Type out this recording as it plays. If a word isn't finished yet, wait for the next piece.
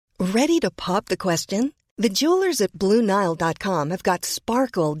Ready to pop the question? The jewelers at BlueNile.com have got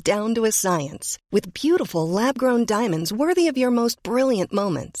sparkle down to a science with beautiful lab-grown diamonds worthy of your most brilliant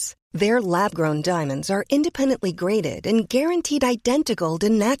moments. Their lab-grown diamonds are independently graded and guaranteed identical to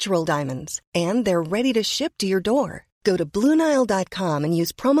natural diamonds, and they're ready to ship to your door. Go to BlueNile.com and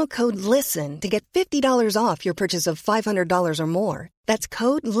use promo code LISTEN to get $50 off your purchase of $500 or more. That's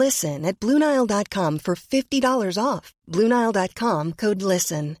code LISTEN at BlueNile.com for $50 off. BlueNile.com, code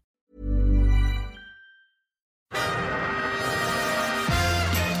LISTEN.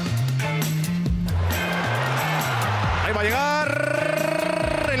 Ahí va a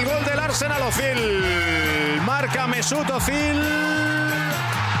llegar el gol del Arsenal. Özil. Marca Mesut Özil.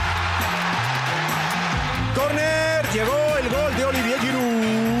 Corner. Llegó el gol de Olivier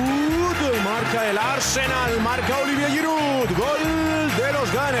Giroud. Marca el Arsenal. Marca Olivier Giroud. Gol de los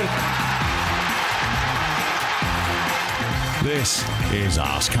Gunners. This is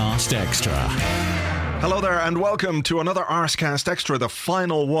Arsecast Extra. Hello there and welcome to another Arsecast Extra, the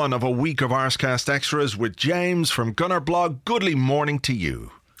final one of a week of Arsecast Extras with James from Gunner Blog. Goodly morning to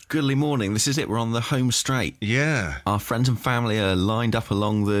you. Goodly morning. This is it. We're on the home straight. Yeah. Our friends and family are lined up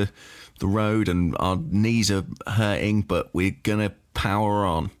along the road and our knees are hurting, but we're going to power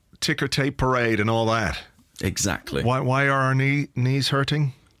on. Ticker tape parade and all that. Exactly. Why are our knees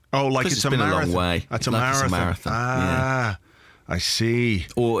hurting? Oh, like it's been marathon. A long way. It's a marathon. Yeah. I see.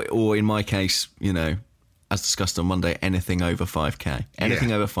 Or in my case, you know, as discussed on Monday, anything over 5k.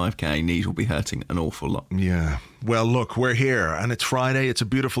 Anything over 5k, knees will be hurting an awful lot. Yeah. Well, look, we're here and it's Friday. It's a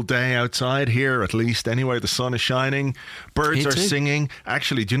beautiful day outside here, at least. Anyway, the sun is shining. Birds are singing.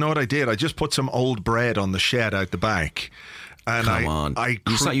 Actually, do you know what I did? I just put some old bread on the shed out the back. And Come on.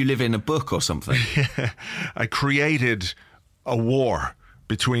 It's like you live in a book or something. I created a war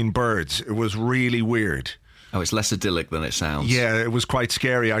between birds. It was really weird. Oh, it's less idyllic than it sounds. Yeah, it was quite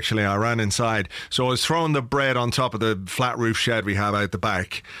scary, actually. I ran inside. So I was throwing the bread on top of the flat roof shed we have out the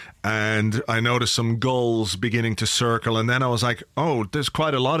back, and I noticed some gulls beginning to circle, and then I was like, oh, there's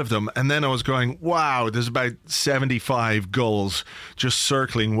quite a lot of them. And then I was going, wow, there's about 75 gulls just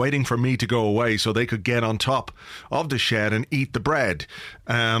circling, waiting for me to go away so they could get on top of the shed and eat the bread.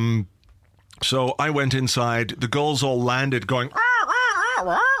 So I went inside. The gulls all landed going,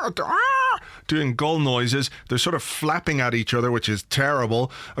 doing gull noises. They're sort of flapping at each other, which is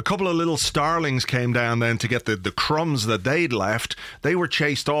terrible. A couple of little starlings came down then to get the crumbs that they'd left. They were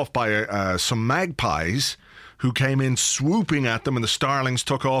chased off by some magpies who came in swooping at them, and the starlings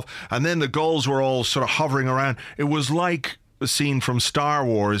took off, and then the gulls were all sort of hovering around. It was like a scene from Star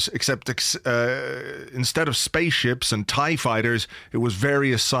Wars, except instead of spaceships and TIE fighters, it was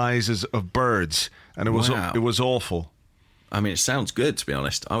various sizes of birds, and it was awful. I mean, it sounds good, to be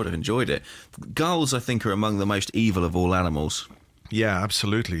honest. I would have enjoyed it. Gulls, I think, are among the most evil of all animals. Yeah,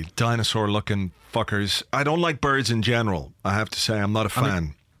 absolutely. Dinosaur-looking fuckers. I don't like birds in general, I have to say. I'm not a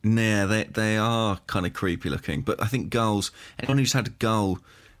fan. They are kind of creepy looking. But I think gulls, anyone who's had a gull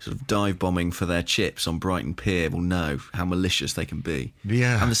sort of dive bombing for their chips on Brighton Pier will know how malicious they can be.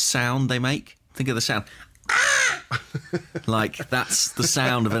 Yeah. And the sound they make. Think of the sound. Like, that's the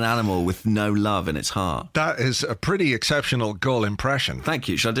sound of an animal with no love in its heart. That is a pretty exceptional gull impression. Thank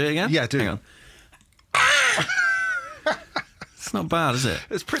you. Should I do it again? Yeah, do. Hang on. It's not bad, is it?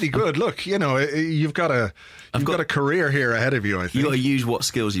 It's pretty good. Look, you know, you've got a career here ahead of you, I think. You've got to use what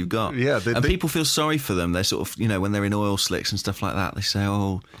skills you've got. Yeah. And people feel sorry for them. They're sort of, you know, when they're in oil slicks and stuff like that, they say,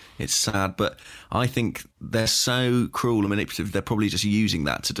 oh, it's sad. But I think they're so cruel and manipulative, they're probably just using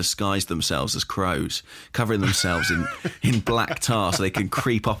that to disguise themselves as crows, covering themselves in black tar so they can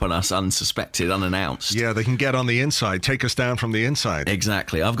creep up on us unsuspected, unannounced. Yeah, they can get on the inside, take us down from the inside.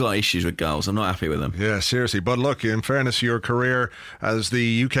 Exactly. I've got issues with gulls. I'm not happy with them. Yeah, seriously. But look, in fairness, your career as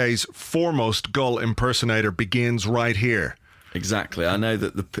the UK's foremost gull impersonator begins right here. Exactly. I know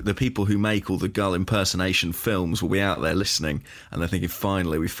that the people who make all the gull impersonation films will be out there listening, and they're thinking,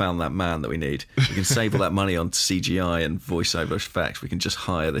 finally, we found that man that we need. We can save all that money on CGI and voiceover effects. We can just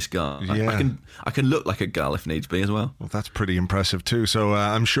hire this guy. Yeah. I can look like a gull if needs be as well. Well, that's pretty impressive too. So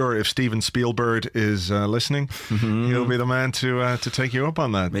I'm sure if Steven Spielberg is listening, he'll be the man to take you up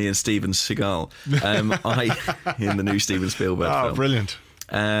on that. Me and Steven Seagal. In the new Steven Spielberg film. Oh, brilliant.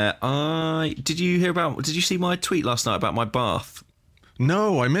 Did you see my tweet last night about my bath?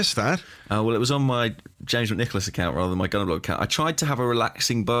 No, I missed that. Well, it was on my James McNicholas account rather than my Gunner Blog account. I tried to have a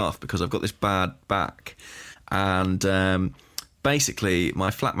relaxing bath because I've got this bad back, and basically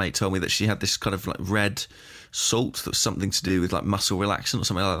my flatmate told me that she had this kind of like red salt that was something to do with like muscle relaxant or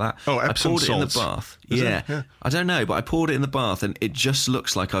something like that. Oh, Epsom I poured it in the salts. bath. Is Yeah. it? Yeah. I don't know, but I poured it in the bath and it just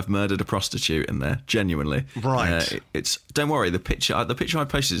looks like I've murdered a prostitute in there, genuinely. Right. It's don't worry, the picture I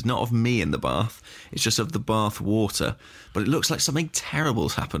posted is not of me in the bath. It's just of the bath water, but it looks like something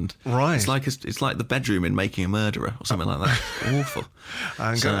terrible's happened. Right. It's like the bedroom in Making a Murderer or something like that. Awful.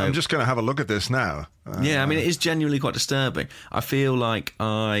 I'm just going to have a look at this now. Yeah, I mean, it is genuinely quite disturbing. I feel like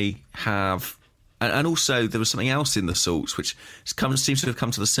I have... And also, there was something else in the salts which seems to have come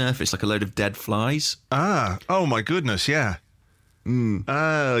to the surface, like a load of dead flies. Oh my goodness, yeah.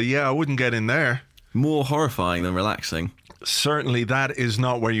 Yeah, I wouldn't get in there. More horrifying than relaxing. Certainly that is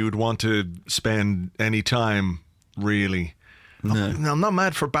not where you would want to spend any time, really. No. I'm not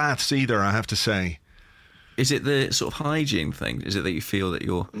mad for baths either, I have to say. Is it the sort of hygiene thing? Is it that you feel that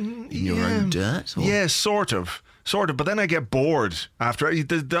you're in your own dirt? Or? Yeah, sort of. But then I get bored after.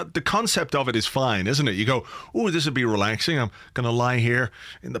 The concept of it is fine, isn't it? You go, oh, this would be relaxing. I'm going to lie here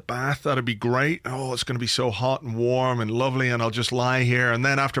in the bath. That'd be great. Oh, it's going to be so hot and warm and lovely, and I'll just lie here. And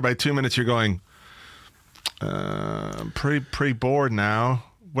then after about 2 minutes, you're going, I'm pretty bored now.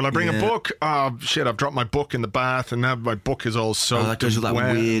 Will I bring a book? Oh, shit, I've dropped my book in the bath, and now my book is all soaked. That goes with that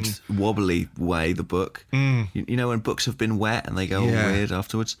wet. weird, wobbly way, the book. You know when books have been wet and they go all weird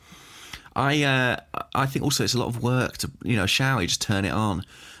afterwards? I think also it's a lot of work to, shower, you just turn it on.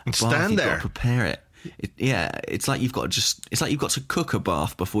 And bath, stand you've there. got to prepare it. It's like you've got to cook a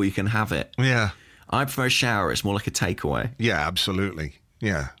bath before you can have it. Yeah. I prefer a shower. It's more like a takeaway. Yeah, absolutely.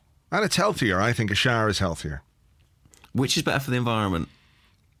 Yeah. And it's healthier. I think a shower is healthier. Which is better for the environment?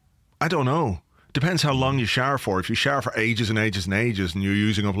 I don't know. Depends how long you shower for. If you shower for ages and ages and ages and you're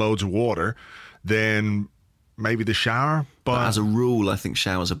using up loads of water, then maybe the shower. But as a rule, I think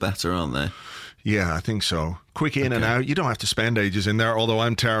showers are better, aren't they? Yeah, I think so. Quick in and out. You don't have to spend ages in there, although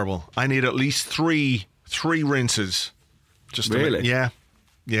I'm terrible. I need at least three rinses. Just really? Yeah.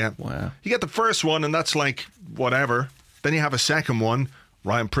 Wow. You get the first one and that's like whatever. Then you have a second one.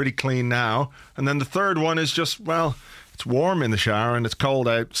 Right, I'm pretty clean now. And then the third one is just, well, it's warm in the shower and it's cold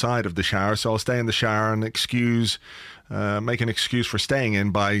outside of the shower, so I'll stay in the shower and make an excuse for staying in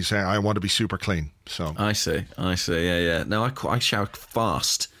by saying I want to be super clean. So I see. Yeah. No, I shower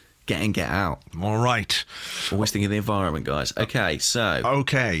fast. Get in, get out. All right. Always thinking of the environment, guys. Okay, so.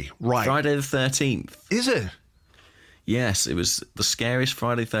 Okay, right. Friday the 13th. Is it? Yes, it was the scariest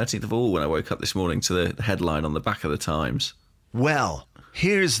Friday the 13th of all when I woke up this morning to the headline on the back of the Times. Well,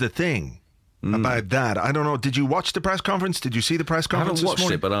 here's the thing about that. I don't know. Did you watch the press conference? Did you see the press conference I haven't watched this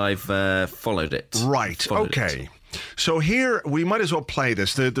morning? it, but I've followed it. Right. Okay. So here, we might as well play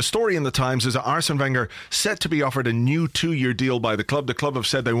this. The story in the Times is that Arsene Wenger set to be offered a new 2-year deal by the club. The club have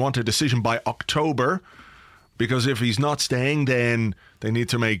said they want a decision by October, because if he's not staying, then they need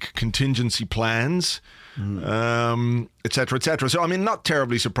to make contingency plans, et cetera, et cetera. So, I mean, not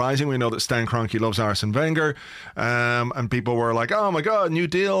terribly surprising. We know that Stan Kroenke loves Arsene Wenger, and people were like, oh my God, new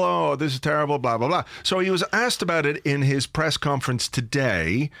deal, oh, this is terrible, blah, blah, blah. So he was asked about it in his press conference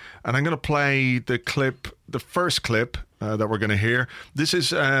today, and I'm going to play the first clip that we're going to hear. This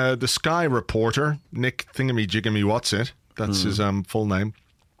is the Sky reporter, Nick Thingamajigamy-Whatsit, that's his full name,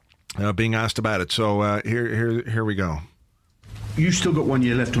 being asked about it. So here we go. You've still got 1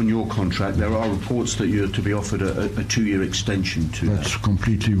 year left on your contract. There are reports that you're to be offered a 2-year extension to that. That's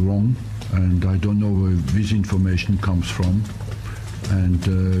completely wrong, and I don't know where this information comes from. And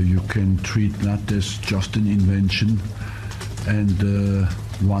you can treat that as just an invention and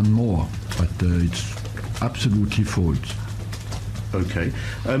one more, but it's absolutely false. Okay.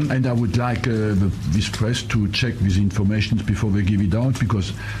 And I would like this press to check these information before they give it out,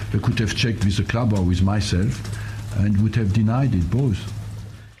 because they could have checked with the club or with myself and would have denied it both.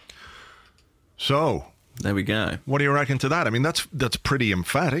 So there we go. What do you reckon to that? I mean, that's pretty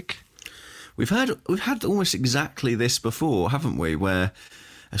emphatic. We've had almost exactly this before, haven't we? Where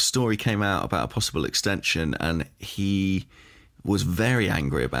a story came out about a possible extension, and he was very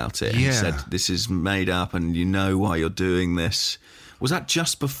angry about it. Yeah. He said, "This is made up, and you know why you're doing this." Was that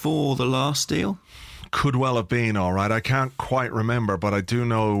just before the last deal? Could well have been. All right, I can't quite remember, but I do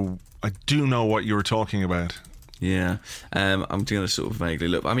know what you were talking about. Yeah, I'm going to sort of vaguely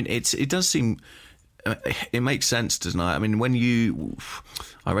look. I mean, it does seem. It makes sense, doesn't it? I mean,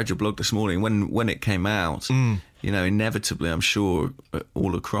 I read your blog this morning. When it came out, inevitably, I'm sure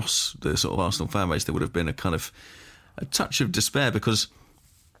all across the sort of Arsenal fan base there would have been a kind of a touch of despair, because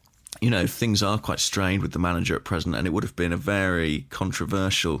things are quite strained with the manager at present, and it would have been a very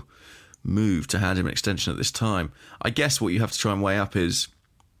controversial move to hand him an extension at this time. I guess what you have to try and weigh up is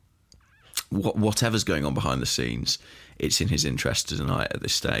whatever's going on behind the scenes. it's in his interest tonight at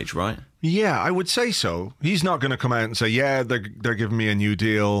this stage, right? Yeah, I would say so. He's not going to come out and say, yeah, they're giving me a new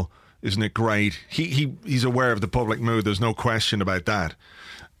deal. Isn't it great? He's aware of the public mood. There's no question about that.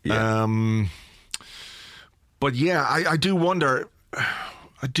 Yeah. But yeah, I do wonder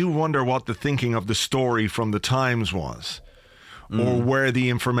what the thinking of the story from the Times was, or where the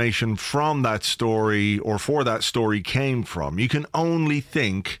information from that story or for that story came from. You can only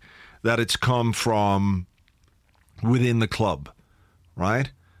think that it's come from within the club,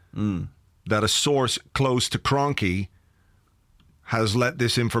 right? That a source close to Kroenke has let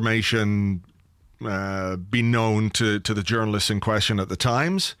this information be known to the journalists in question at the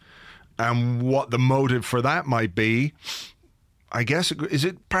Times. And what the motive for that might be, I guess, is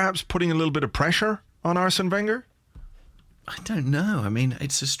it perhaps putting a little bit of pressure on Arsene Wenger? I don't know. I mean,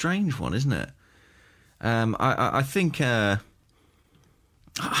 it's a strange one, isn't it? I think... I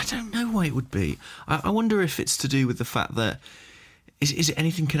don't know why it would be. I wonder if it's to do with the fact that... Is it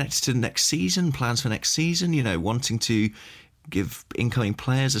anything connected to next season, plans for next season? You know, wanting to give incoming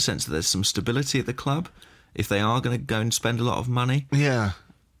players a sense that there's some stability at the club if they are going to go and spend a lot of money? Yeah.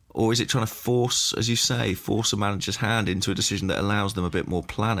 Or is it trying to force, as you say, force a manager's hand into a decision that allows them a bit more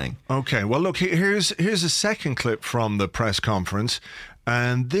planning? Okay, well, look, here's a second clip from the press conference.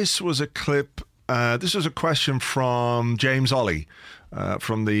 And this was a clip, this was a question from James Ollie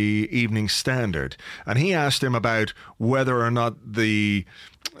from the Evening Standard. And he asked him about whether or not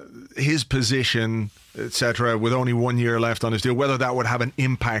his position, etc., with only 1 year left on his deal, whether that would have an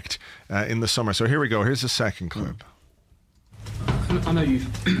impact in the summer. So here we go. Here's the second clip. I know you've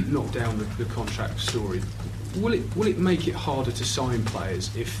knocked down the contract story. Will it make it harder to sign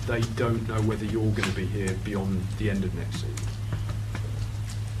players if they don't know whether you're going to be here beyond the end of next season?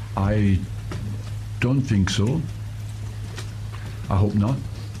 I don't think so. I hope not.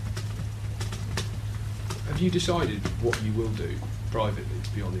 Have you decided what you will do privately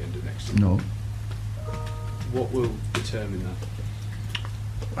beyond the end of next season? No. What will determine that?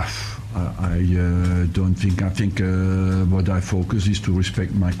 I don't think. I think what I focus is to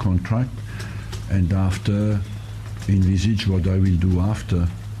respect my contract, and after envisage what I will do after.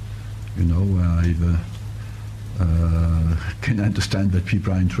 You know, I can understand that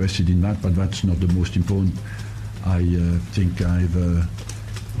people are interested in that, but that's not the most important. I think I've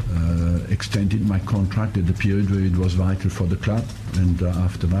extended my contract at the period where it was vital for the club, and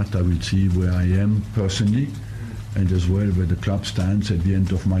after that I will see where I am personally, and as well where the club stands at the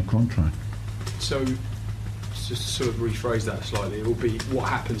end of my contract. So, just to sort of rephrase that slightly, it will be what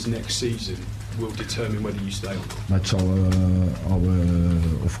happens next season will determine whether you stay or not. That's our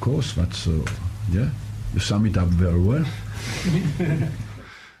of course, that's, yeah, you sum it up very well.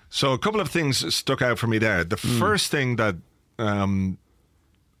 So a couple of things stuck out for me there. The first thing that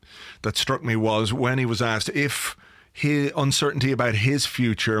that struck me was when he was asked if his uncertainty about his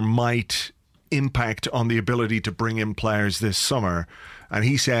future might impact on the ability to bring in players this summer, and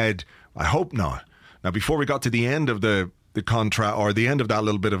he said, I hope not. Now, before we got to the end of the contract, or the end of that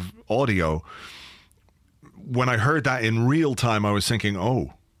little bit of audio, when I heard that in real time, I was thinking,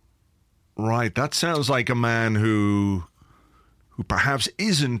 oh, right, that sounds like a man who perhaps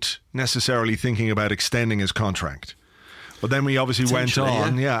isn't necessarily thinking about extending his contract. But then we obviously went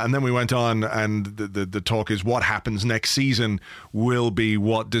on, and then we went on, and the talk is what happens next season will be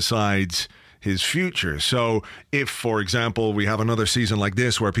what decides his future. So if, for example, we have another season like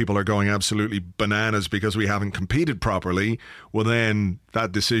this where people are going absolutely bananas because we haven't competed properly, well, then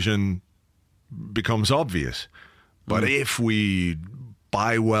that decision becomes obvious. But if we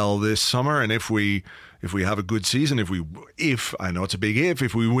buy well this summer, and if we have a good season, if I know it's a big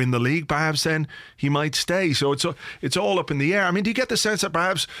if we win the league, perhaps then he might stay. So it's all up in the air. I mean, do you get the sense that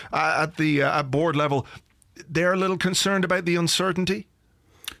perhaps at board level they're a little concerned about the uncertainty?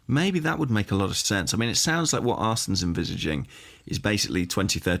 Maybe that would make a lot of sense. I mean, it sounds like what Arsene's envisaging is basically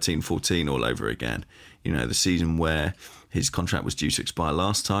 2013-14 all over again. You know, the season where his contract was due to expire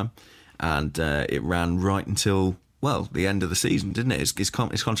last time, and it ran right until, well, the end of the season, didn't it? His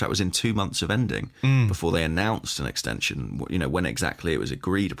contract was in 2 months of ending before they announced an extension. You know, when exactly it was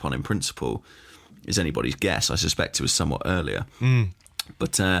agreed upon in principle is anybody's guess. I suspect it was somewhat earlier.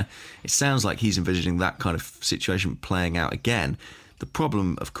 But it sounds like he's envisaging that kind of situation playing out again. The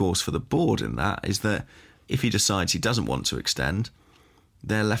problem, of course, for the board in that is that if he decides he doesn't want to extend,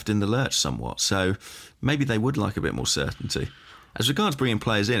 they're left in the lurch somewhat. So maybe they would like a bit more certainty. As regards bringing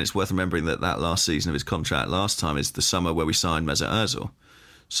players in, it's worth remembering that last season of his contract last time is the summer where we signed Mesut Ozil.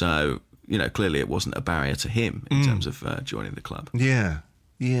 So, you know, clearly it wasn't a barrier to him in terms of joining the club. Yeah.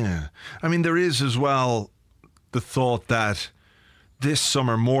 I mean, there is as well the thought that this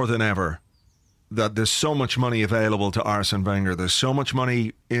summer, more than ever, that there's so much money available to Arsene Wenger. There's so much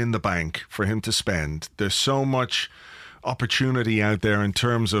money in the bank for him to spend. There's so much opportunity out there in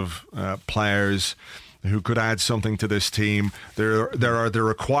terms of players who could add something to this team. There are the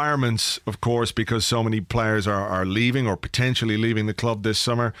requirements, of course, because so many players are leaving or potentially leaving the club this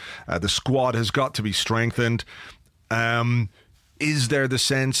summer. The squad has got to be strengthened. Is there the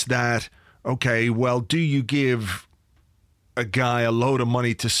sense that, okay, well, do you give a guy a load of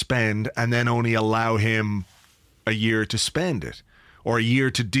money to spend and then only allow him a year to spend it, or a year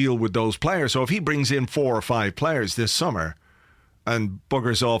to deal with those players? So if he brings in 4 or 5 players this summer and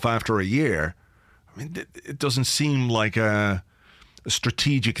buggers off after a year, I mean, it doesn't seem like a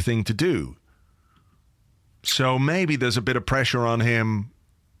strategic thing to do. So maybe there's a bit of pressure on him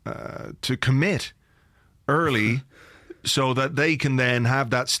to commit early so that they can then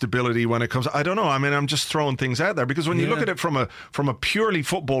have that stability when it comes. I don't know. I mean, I'm just throwing things out there because when you look at it from a purely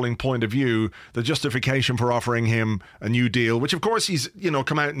footballing point of view, the justification for offering him a new deal, which of course he's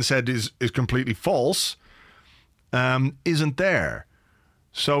come out and said is completely false, isn't there.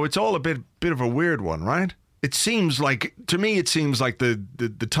 So it's all a bit of a weird one, right? It seems like, to me,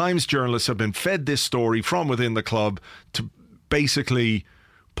 the Times journalists have been fed this story from within the club to basically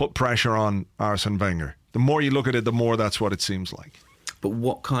put pressure on Arsene Wenger. The more you look at it, the more that's what it seems like. But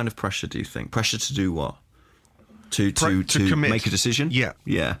what kind of pressure do you think? Pressure to do what? To commit. Make a decision? Yeah.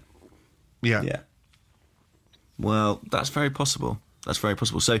 Well, that's very possible.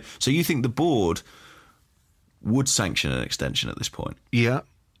 So you think the board would sanction an extension at this point? Yeah.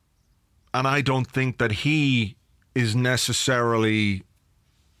 And I don't think that he is necessarily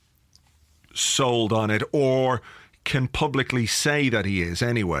sold on it or can publicly say that he is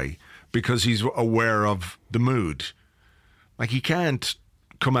anyway, because he's aware of the mood. Like, he can't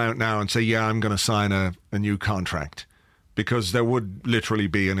come out now and say, yeah, I'm going to sign a new contract, because there would literally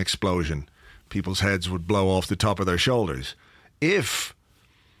be an explosion. People's heads would blow off the top of their shoulders. If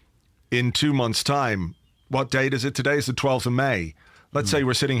in 2 months' time, what date is it today? It's the 12th of May. Let's say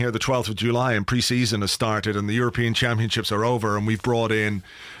we're sitting here the 12th of July and pre-season has started and the European Championships are over and we've brought in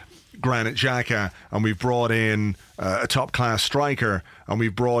Granit Xhaka and we've brought in a top-class striker and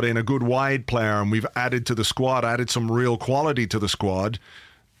we've brought in a good wide player and we've added to the squad, added some real quality to the squad.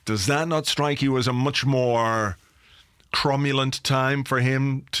 Does that not strike you as a much more cromulent time for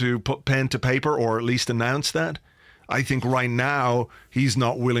him to put pen to paper or at least announce that? I think right now he's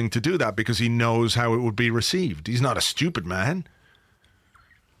not willing to do that because he knows how it would be received. He's not a stupid man.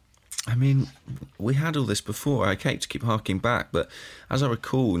 I mean, we had all this before. I hate to keep harking back, but as I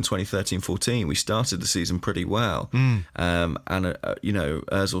recall, in 2013-14, we started the season pretty well. Ozil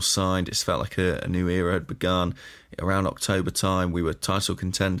signed. It felt like a new era had begun. Around October time, we were title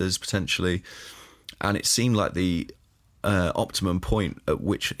contenders, potentially. And it seemed like the optimum point at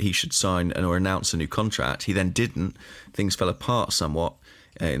which he should sign or announce a new contract. He then didn't. Things fell apart somewhat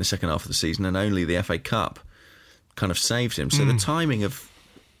in the second half of the season, and only the FA Cup kind of saved him. So the timing of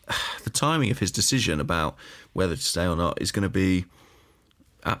his decision about whether to stay or not is going to be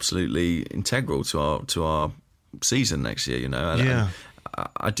absolutely integral to our season next year. And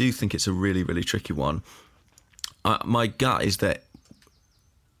I do think it's a really, really tricky one. My gut is that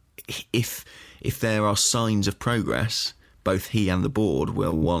if there are signs of progress, both he and the board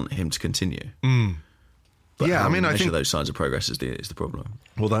will want him to continue. But I think those signs of progress is the problem.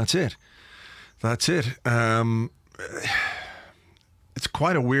 Well, that's it. It's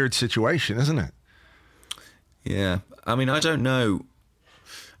quite a weird situation, isn't it? Yeah. I mean, I don't know.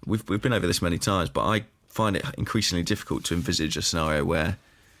 We've been over this many times, but I find it increasingly difficult to envisage a scenario where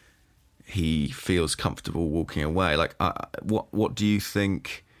he feels comfortable walking away. Like, what do you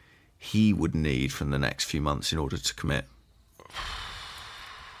think he would need from the next few months in order to commit?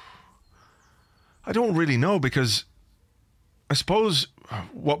 I don't really know, because I suppose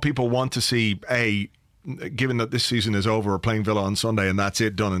what people want to see, given that this season is over, we're playing Villa on Sunday and that's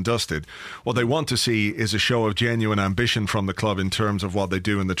it, done and dusted, what they want to see is a show of genuine ambition from the club in terms of what they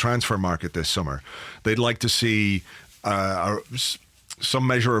do in the transfer market this summer. They'd like to see some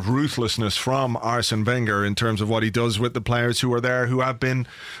measure of ruthlessness from Arsene Wenger in terms of what he does with the players who are there, who have been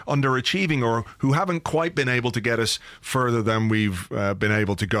underachieving or who haven't quite been able to get us further than we've been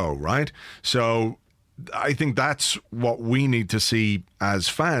able to go, right? So I think that's what we need to see as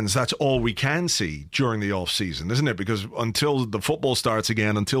fans. That's all we can see during the off-season, isn't it? Because until the football starts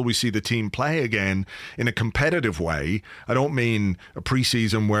again, until we see the team play again in a competitive way, I don't mean a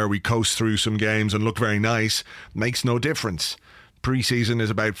pre-season where we coast through some games and look very nice, makes no difference. Pre-season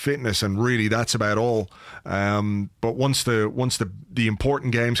is about fitness, and really that's about all. But once the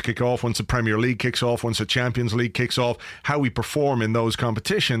important games kick off, once the Premier League kicks off, once the Champions League kicks off, how we perform in those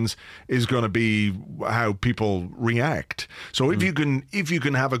competitions is going to be how people react. So if you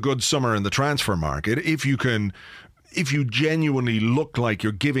can have a good summer in the transfer market, if you genuinely look like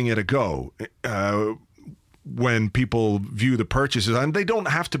you're giving it a go, when people view the purchases, and they don't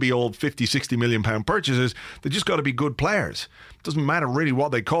have to be all 50, 60 million pound purchases, they just got to be good players. It doesn't matter really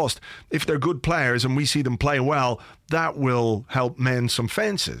what they cost. If they're good players and we see them play well, that will help mend some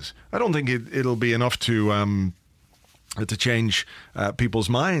fences. I don't think it'll be enough to change people's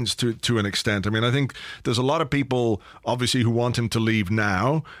minds to an extent. I mean, I think there's a lot of people, obviously, who want him to leave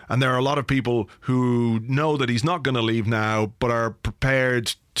now, and there are a lot of people who know that he's not going to leave now, but are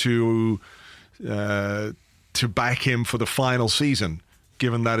prepared to back him for the final season,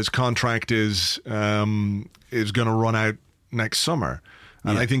 given that his contract is going to run out next summer.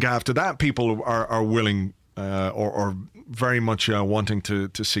 And I think after that, people are willing or very much wanting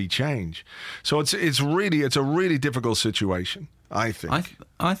to see change. So it's a really difficult situation, I think.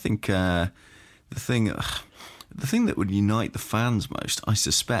 I think the thing that would unite the fans most, I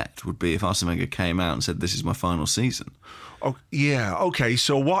suspect, would be if Arsene Wenger came out and said, "This is my final season." Oh, yeah. Okay.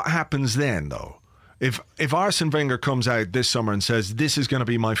 So what happens then, though? If Arsene Wenger comes out this summer and says, "This is going to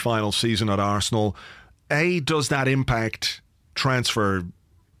be my final season at Arsenal," does that impact transfer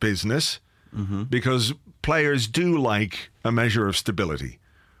business? Mm-hmm. Because players do like a measure of stability.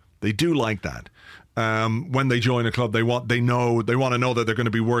 They do like that. When they join a club, they want to know that they're going to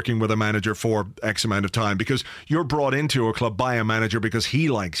be working with a manager for X amount of time, because you're brought into a club by a manager because he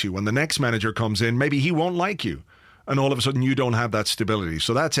likes you. When the next manager comes in, maybe he won't like you, and all of a sudden you don't have that stability.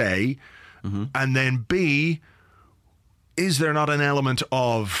 So that's A. Mm-hmm. And then B, is there not an element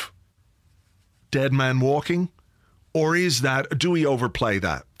of dead man walking? Or do we overplay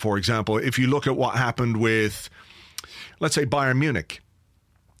that? For example, if you look at what happened with, let's say, Bayern Munich,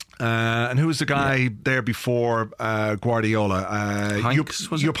 and who was the guy there before Guardiola?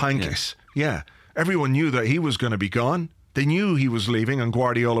 Jupp Heynckes. Yeah. Everyone knew that he was going to be gone. They knew he was leaving, and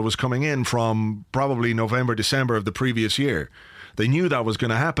Guardiola was coming in from probably November, December of the previous year. They knew that was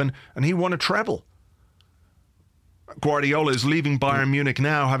going to happen, and he won a treble. Guardiola is leaving Bayern Munich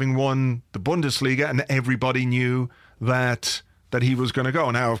now, having won the Bundesliga, and everybody knew that he was going to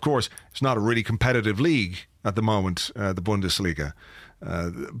go. Now, of course, it's not a really competitive league at the moment, the Bundesliga.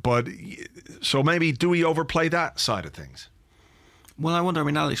 But so maybe, do we overplay that side of things? Well, I wonder. I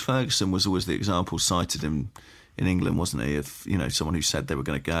mean, Alex Ferguson was always the example cited in England, wasn't he? Of someone who said they were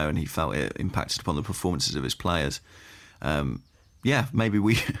going to go, and he felt it impacted upon the performances of his players. Maybe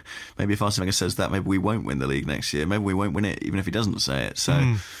if Arsene Wenger says that, maybe we won't win the league next year. Maybe we won't win it, even if he doesn't say it.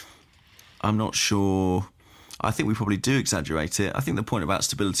 So I'm not sure. I think we probably do exaggerate it. I think the point about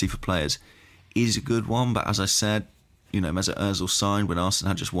stability for players is a good one, but as I said, Mesut Ozil signed when Arsene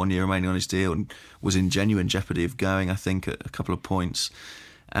had just 1 year remaining on his deal and was in genuine jeopardy of going, I think, at a couple of points.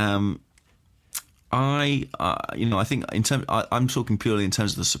 I think I'm talking purely in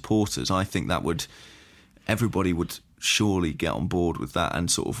terms of the supporters. I think that everybody would surely get on board with that and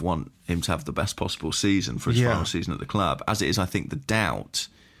sort of want him to have the best possible season for his final season at the club. As it is, I think the doubt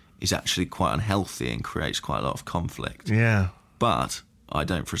is actually quite unhealthy and creates quite a lot of conflict. Yeah. But I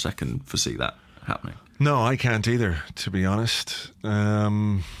don't for a second foresee that happening. No, I can't either, to be honest.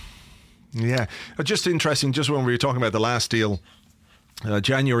 Just interesting, just when we were talking about the last deal,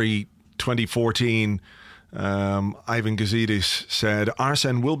 January 2014, Ivan Gazidis said,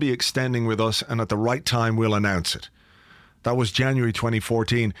 "Arsene will be extending with us, and at the right time we'll announce it." That was January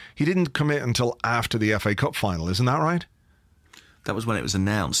 2014. He didn't commit until after the FA Cup final, isn't that right? That was when it was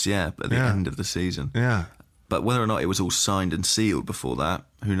announced, at the end of the season. Yeah. But whether or not it was all signed and sealed before that,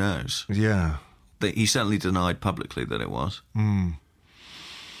 who knows? Yeah. He certainly denied publicly that it was.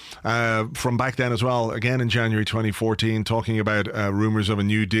 From back then as well, again in January 2014, talking about rumours of a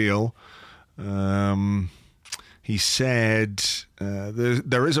new deal, he said,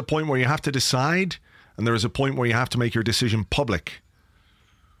 there is a point where you have to decide, and there is a point where you have to make your decision public.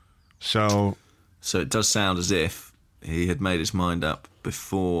 So it does sound as if he had made his mind up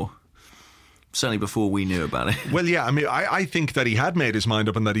certainly before we knew about it. Well, yeah, I mean, I think that he had made his mind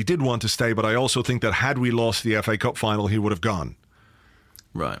up and that he did want to stay, but I also think that had we lost the FA Cup final, he would have gone.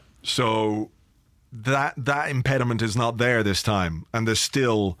 Right. So that impediment is not there this time, and there's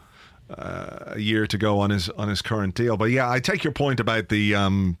still a year to go on his current deal. But yeah, I take your point about the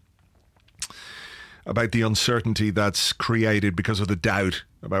uncertainty that's created because of the doubt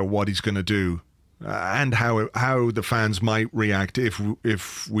about what he's going to do and how the fans might react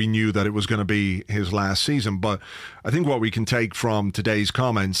if we knew that it was going to be his last season. But I think what we can take from today's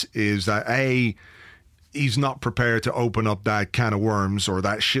comments is that A, he's not prepared to open up that can of worms or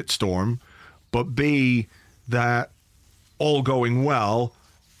that shitstorm, but B, that all going well,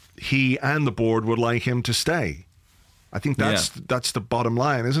 he and the board would like him to stay. I think that's the bottom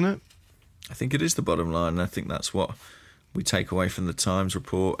line, isn't it? I think it is the bottom line, and I think that's what we take away from the Times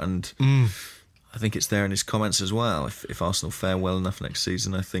report, and I think it's there in his comments as well. If Arsenal fare well enough next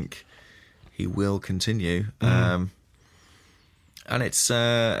season, I think he will continue. And it's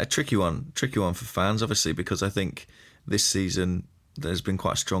a tricky one for fans, obviously, because I think this season there's been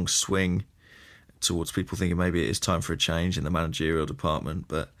quite a strong swing towards people thinking maybe it is time for a change in the managerial department.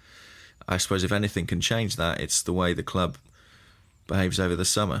 But I suppose if anything can change that, it's the way the club behaves over the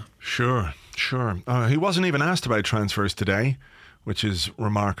summer. Sure. He wasn't even asked about transfers today, which is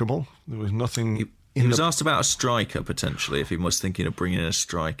remarkable. There was nothing. He was asked about a striker, potentially, if he was thinking of bringing in a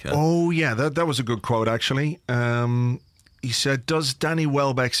striker. Oh, yeah, that was a good quote, actually. He said, does Danny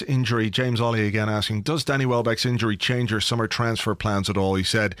Welbeck's injury, James Ollie again asking, does Danny Welbeck's injury change your summer transfer plans at all? He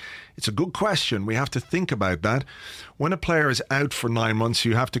said, it's a good question. We have to think about that. When a player is out for 9 months,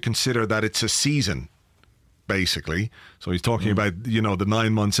 you have to consider that it's a season, basically. So he's talking about, the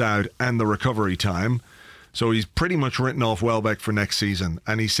 9 months out and the recovery time. So he's pretty much written off Welbeck for next season.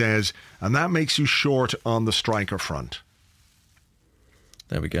 And he says, and that makes you short on the striker front.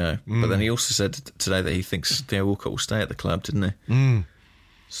 There we go. But then he also said today that he thinks Theo Walcott will stay at the club, didn't he?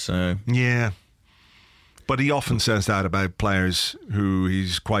 So yeah. But he often says that about players who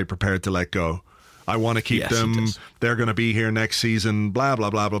he's quite prepared to let go. I want to keep them. They're going to be here next season, blah,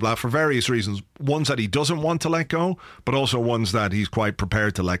 blah, blah, blah, blah, for various reasons. Ones that he doesn't want to let go, but also ones that he's quite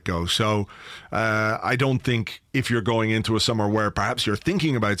prepared to let go. So I don't think if you're going into a summer where perhaps you're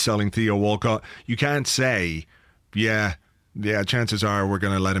thinking about selling Theo Walcott, you can't say, yeah, chances are we're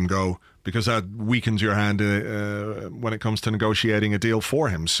going to let him go, because that weakens your hand when it comes to negotiating a deal for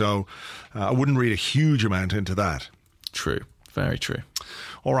him. So I wouldn't read a huge amount into that. True. Very true.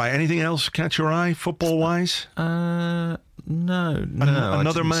 All right. Anything else catch your eye, football-wise? No.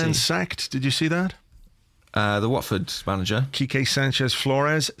 Another man sacked. Did you see that? The Watford manager. Quique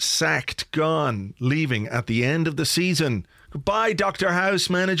Sanchez-Flores, sacked, gone, leaving at the end of the season. Goodbye, Dr. House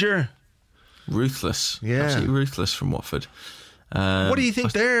manager. Ruthless. Yeah. Absolutely ruthless from Watford. What do you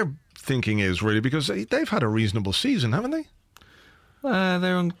think their thinking is, really? Because they've had a reasonable season, haven't they?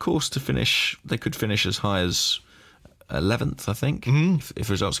 They're on course to finish. They could finish as high as 11th, I think, if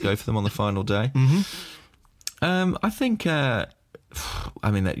results go for them on the final day. I think,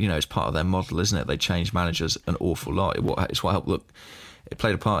 it's part of their model, isn't it? They change managers an awful lot. It's what helped. Look, it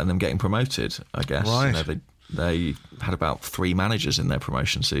played a part in them getting promoted, I guess. Right. They had about 3 managers in their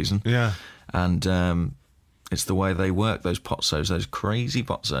promotion season. Yeah. And it's the way they work, those Pozzos, those crazy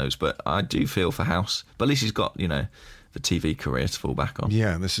Pozzos. But I do feel for House. But at least he's got, the TV career to fall back on.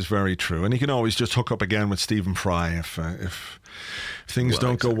 Yeah, this is very true. And he can always just hook up again with Stephen Fry if things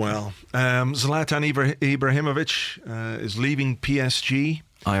don't go well. Zlatan Ibrahimovic is leaving PSG.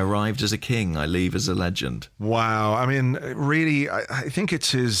 I arrived as a king, I leave as a legend. Wow. I mean, really, I think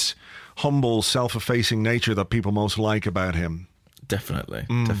it's his humble, self-effacing nature that people most like about him. Definitely.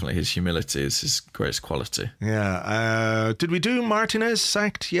 Definitely. His humility is his greatest quality. Yeah. Did we do Martinez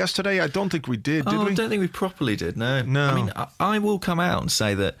sacked yesterday? I don't think we did we? I don't think we properly did, no. I mean, I will come out and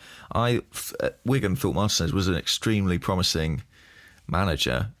say that Wigan thought Martinez was an extremely promising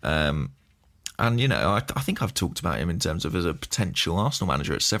manager. And, I think I've talked about him in terms of as a potential Arsenal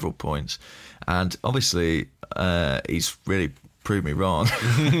manager at several points. And obviously, he's really proved me wrong,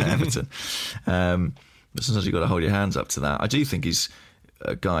 Everton. But sometimes you've got to hold your hands up to that. I do think he's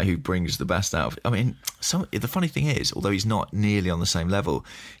a guy who brings the best out of it. I mean, the funny thing is, although he's not nearly on the same level,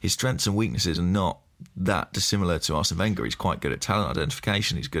 his strengths and weaknesses are not that dissimilar to Arsene Wenger. He's quite good at talent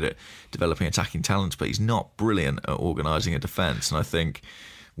identification. He's good at developing attacking talents, but he's not brilliant at organising a defence. And I think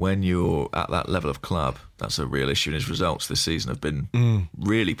when you're at that level of club, that's a real issue. And his results this season have been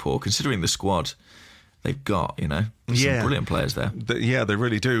really poor, considering the squad they've got, There's some brilliant players there. Yeah, they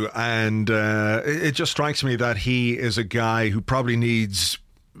really do. And it just strikes me that he is a guy who probably needs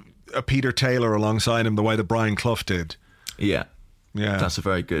a Peter Taylor alongside him the way that Brian Clough did. Yeah. That's a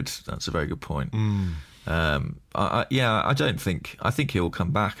very good point. I think he'll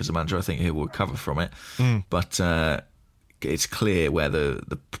come back as a manager. I think he'll recover from it. But it's clear where the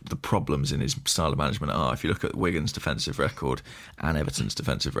problems in his style of management are. If you look at Wigan's defensive record and Everton's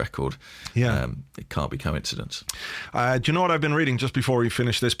defensive record, it can't be coincidence. Do you know what I've been reading just before we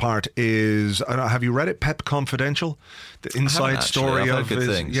finish this part is, have you read it, Pep Confidential? The inside story of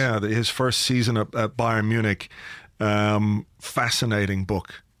his first season at Bayern Munich. Fascinating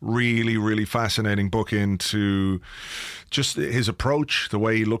book. Really, really fascinating book into just his approach, the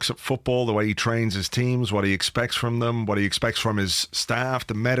way he looks at football, the way he trains his teams, what he expects from them, what he expects from his staff,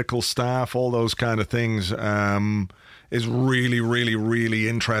 the medical staff, all those kind of things is really, really, really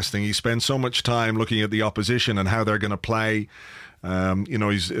interesting. He spends so much time looking at the opposition and how they're going to play.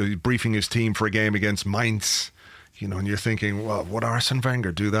 He's briefing his team for a game against Mainz. And you're thinking, well, would Arsene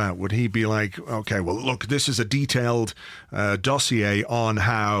Wenger do that? Would he be like, okay, well, look, this is a detailed dossier on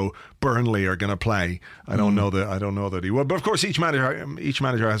how Burnley are going to play. I don't know that he would. But of course, each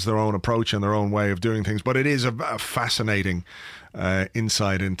manager has their own approach and their own way of doing things. But it is a fascinating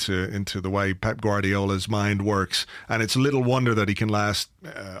insight into the way Pep Guardiola's mind works. And it's little wonder that he can last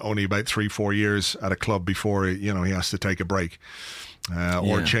only about 3-4 years at a club before he has to take a break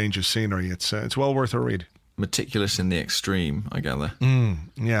or change his scenery. It's well worth a read. Meticulous in the extreme, I gather.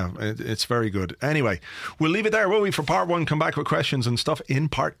 It's very good. Anyway, we'll leave it there, will we, for part 1? Come back with questions and stuff in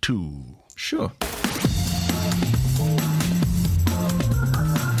part 2. Sure.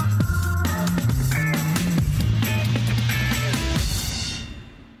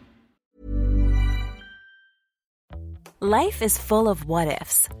 Life is full of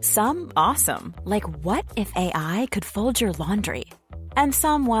what-ifs. Some awesome, like what if AI could fold your laundry? And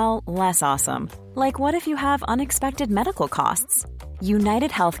some, well, less awesome. Like what if you have unexpected medical costs?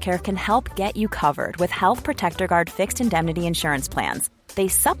 United Healthcare can help get you covered with Health Protector Guard fixed indemnity insurance plans. They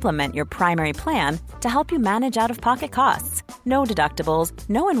supplement your primary plan to help you manage out-of-pocket costs. No deductibles,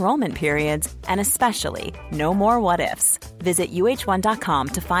 no enrollment periods, and especially no more what-ifs. Visit uh1.com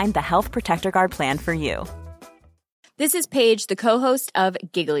to find the Health Protector Guard plan for you. This is Paige, the co-host of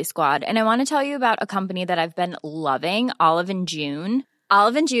Giggly Squad, and I want to tell you about a company that I've been loving, Olive & June.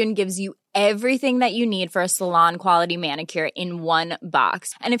 Olive & June gives you everything that you need for a salon-quality manicure in one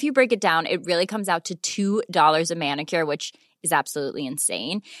box. And if you break it down, it really comes out to $2 a manicure, which is absolutely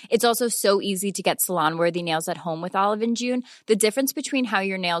insane. It's also so easy to get salon-worthy nails at home with Olive & June. The difference between how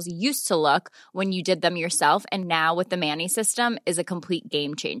your nails used to look when you did them yourself and now with the Mani system is a complete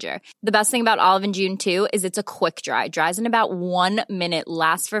game changer. The best thing about Olive & June, too, is it's a quick dry. Dries in about 1 minute,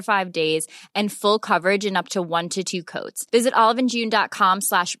 lasts for 5 days, and full coverage in up to 1 to 2 coats. Visit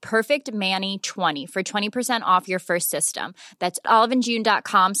oliveandjune.com/perfectmani20 for 20% off your first system. That's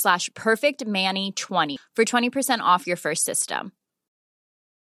oliveandjune.com/perfectmani20 for 20% off your first system.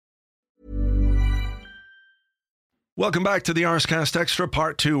 Welcome back to the Arscast Extra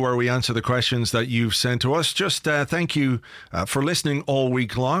Part 2, where we answer the questions that you've sent to us. Just thank you for listening all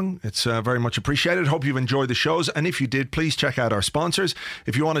week long. It's very much appreciated. Hope you've enjoyed the shows. And if you did, please check out our sponsors.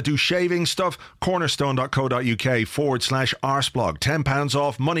 If you want to do shaving stuff, cornerstone.co.uk/arseblog. £10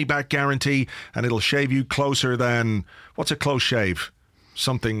 off, money back guarantee, and it'll shave you closer than... What's a close shave?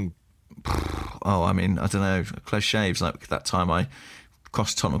 Something... Oh, I mean, I don't know. Close shaves, like that time I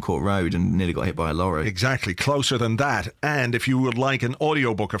crossed Tottenham Court Road and nearly got hit by a lorry. Exactly, closer than that. And if you would like an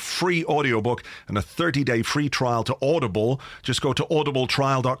audiobook, a free audiobook, and a 30-day free trial to Audible, just go to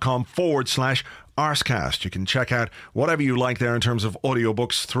audibletrial.com/Arscast. You can check out whatever you like there in terms of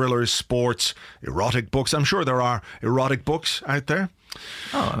audiobooks, thrillers, sports, erotic books. I'm sure there are erotic books out there.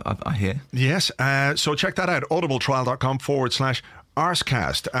 Oh, I hear. Yes, so check that out,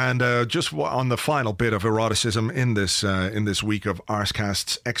 audibletrial.com/Arscast. And just on the final bit of eroticism in this week of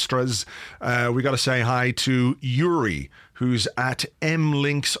Arscast's Extras, we got to say hi to Yuri, who's at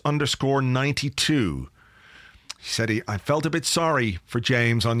mlinks_92. He said I felt a bit sorry for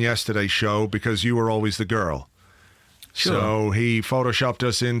James on yesterday's show because you were always the girl. Sure. So he photoshopped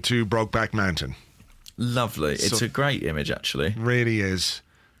us into Brokeback Mountain. Lovely. It's a great image, actually. Really is.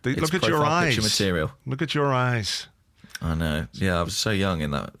 Look at your eyes. Material. Look at your eyes. I know. Yeah, I was so young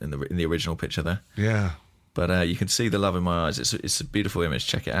in the original picture there. Yeah. But you can see the love in my eyes. It's a beautiful image.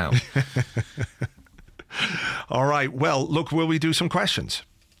 Check it out. All right. Well, look, will we do some questions?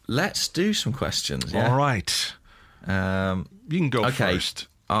 Let's do some questions. Yeah? All right. You can go first.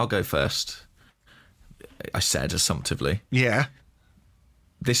 I'll go first. I said assumptively. Yeah.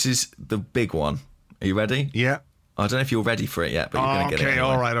 This is the big one. Are you ready? Yeah. I don't know if you're ready for it yet, but you're going to get it anyway.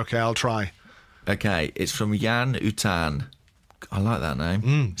 All right. Okay, I'll try. Okay, it's from Yan Utan. I like that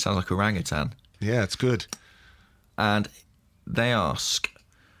name. Sounds like orangutan. Yeah, it's good. And they ask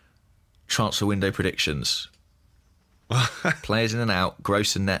transfer window predictions. Players in and out,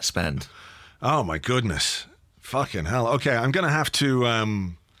 gross and net spend. Oh, my goodness. Fucking hell. Okay, I'm going to have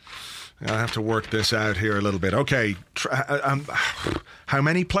to... I have to work this out here a little bit. Okay, how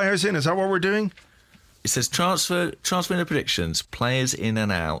many players in? Is that what we're doing? It says transfer window predictions, players in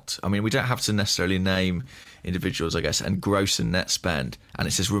and out. I mean, we don't have to necessarily name individuals, I guess, and gross and net spend. And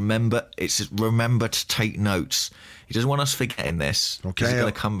it says remember to take notes. He doesn't want us forgetting this. Okay, it's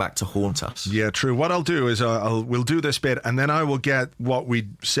going to come back to haunt us. Yeah, true. What I'll do is we'll do this bit, and then I will get what we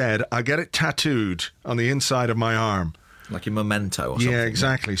said. I'll get it tattooed on the inside of my arm. Like a memento or something. Yeah,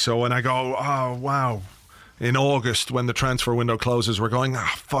 exactly. So when I go, oh, wow, in August when the transfer window closes, we're going,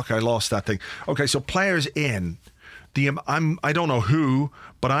 fuck, I lost that thing. Okay, so players in. I don't know who,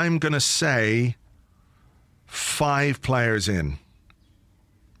 but I'm going to say 5 players in.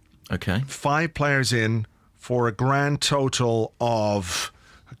 Okay. 5 players in for a grand total of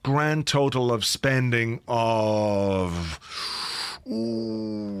spending of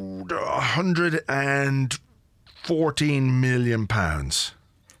 114 million pounds.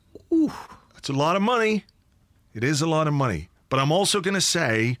 Ooh, that's a lot of money. It is a lot of money. But I'm also going to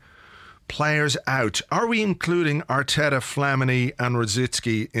say players out. Are we including Arteta, Flamini and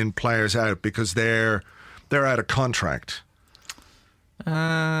Rosicky in players out because they're out of contract?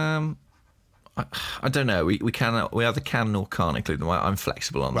 I don't know. We either can or can't include them. I'm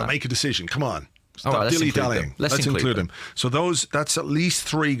flexible on that. Make a decision. Come on. All right, dilly-dallying. Let's include them. So that's at least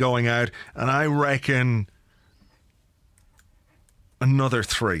 3 going out, and I reckon another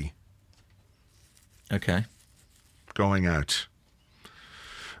 3. Okay. Going out.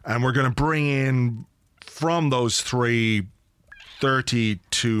 And we're going to bring in, from those 3,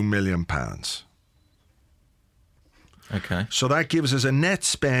 32 million pounds. Okay. So that gives us a net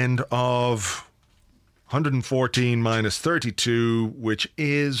spend of 114 minus 32, which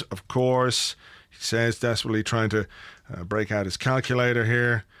is, of course, he says, desperately trying to break out his calculator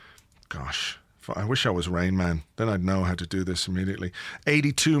here. Gosh, I wish I was Rain Man. Then I'd know how to do this immediately.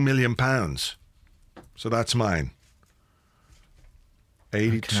 82 million pounds. So that's mine.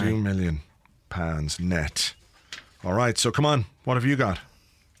 82 million pounds net. All right, so come on. What have you got?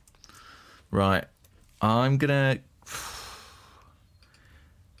 Right. I'm going to...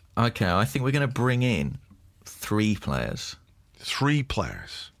 Okay, I think we're going to bring in 3 players. 3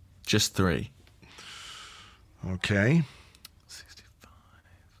 players? Just 3. Okay. 65.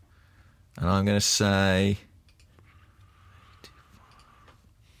 And I'm going to say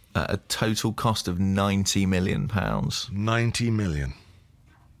at a total cost of £90 million. 90 million.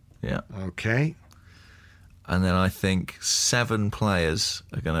 Yeah. Okay. And then I think 7 players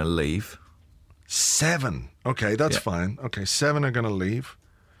are going to leave. 7? Okay, that's fine. Okay, 7 are going to leave.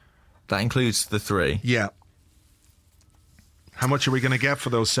 That includes the 3. Yeah. How much are we going to get for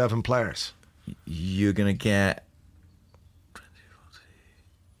those 7 players? You're going to get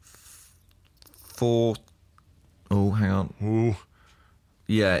 4. Oh, hang on. Ooh.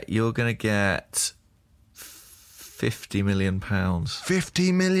 Yeah, you're going to get £50 million.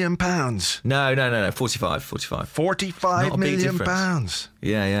 50 million pounds? No. 45. 45 million pounds?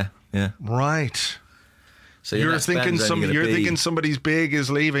 Yeah. Right. So you're thinking somebody's big is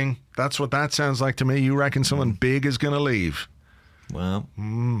leaving. That's what that sounds like to me. You reckon someone big is going to leave? Well,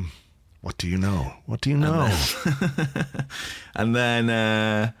 what do you know? And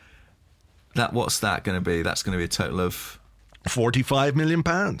then what's that going to be? That's going to be a total of 45 million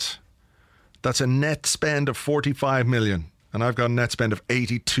pounds. That's a net spend of 45 million, and I've got a net spend of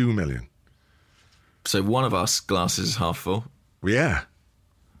 82 million. So one of us glasses is half full. Yeah.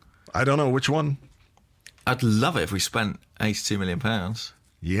 I don't know which one. I'd love it if we spent £82 million.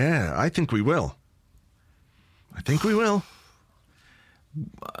 Yeah, I think we will.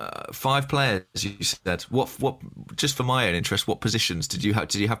 5 players, you said. What? Just for my own interest, what positions did you have?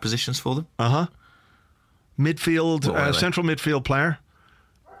 Did you have positions for them? Midfield, central midfield player,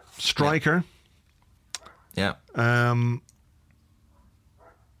 striker. Yeah.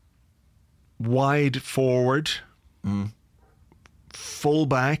 Wide forward. Full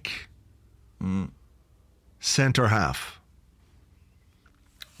back. Centre half.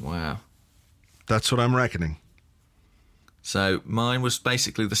 Wow. That's what I'm reckoning. So mine was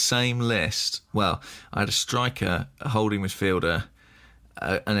basically the same list. Well, I had a striker, a holding midfielder,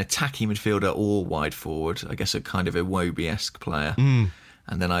 an attacking midfielder or wide forward. I guess a kind of Iwobi-esque player. And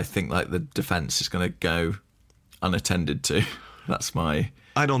then I think like the defence is going to go unattended to. That's my...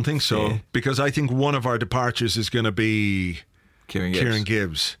 I don't think so, because I think one of our departures is going to be Kieran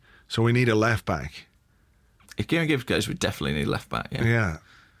Gibbs. So we need a left back. If Kieran Gibbs goes, we definitely need a left back. Yeah.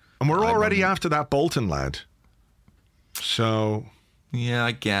 And we're already after that Bolton lad. So... Yeah,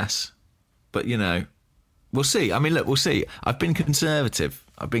 I guess. But, we'll see. I mean, look, we'll see. I've been conservative.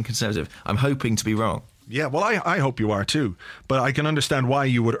 I'm hoping to be wrong. Yeah, well, I hope you are too. But I can understand why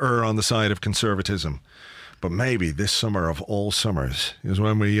you would err on the side of conservatism. But maybe this summer of all summers is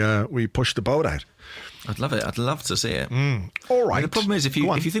when we push the boat out. I'd love it. I'd love to see it. All right. I mean, the problem is, if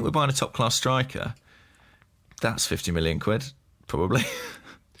you think we're buying a top-class striker, that's 50 million quid, probably.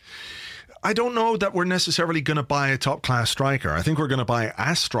 I don't know that we're necessarily going to buy a top-class striker. I think we're going to buy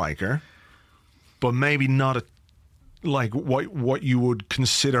a striker, but maybe not what you would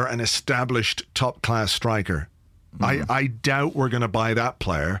consider an established top-class striker. I doubt we're going to buy that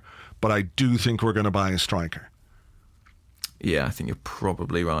player, but I do think we're going to buy a striker. Yeah, I think you're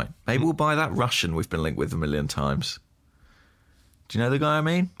probably right. Maybe we'll buy that Russian we've been linked with a million times. Do you know the guy I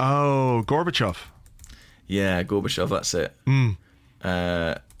mean? Oh, Gorbachev. Yeah, Gorbachev, that's it.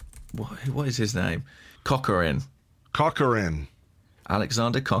 What is his name? Kokorin.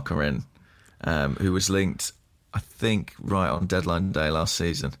 Alexander Kokorin, who was linked, I think, right on deadline day last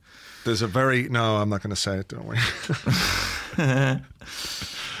season. There's a very... No, I'm not going to say it, don't worry.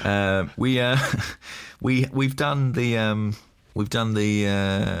 We've done the...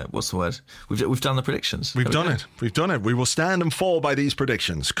 what's the word? We've done the predictions. We've done it. We will stand and fall by these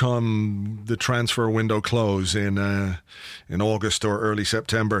predictions come the transfer window close in August or early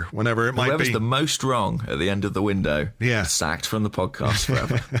September, whenever it might be. Whoever's the most wrong at the end of the window, sacked from the podcast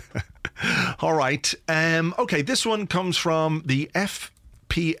forever. All right. Okay, this one comes from the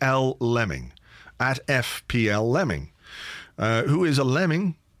FPL Lemming, at FPL Lemming, who is a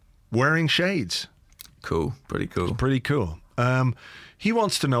lemming wearing shades. Cool. Pretty cool. Pretty cool. He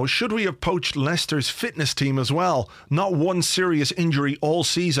wants to know, should we have poached Leicester's fitness team as well? Not one serious injury all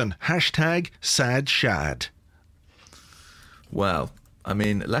season. #SadShad. Well, I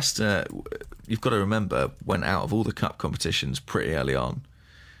mean, Leicester, you've got to remember, went out of all the cup competitions pretty early on.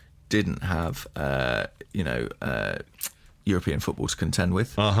 Didn't have, European football to contend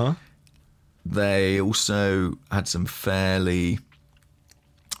with. They also had some fairly...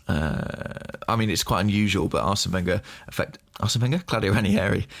 it's quite unusual, but Arsene Wenger, Claudio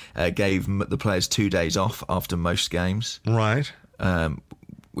Ranieri, gave the players 2 days off after most games. Right.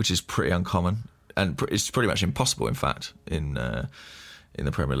 Which is pretty uncommon. And it's pretty much impossible, in fact, in the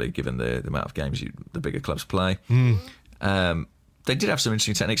Premier League, given the amount of games the bigger clubs play. They did have some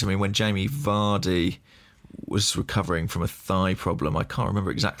interesting techniques. I mean, when Jamie Vardy was recovering from a thigh problem, I can't remember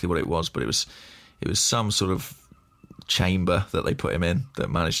exactly what it was, but it was some sort of chamber that they put him in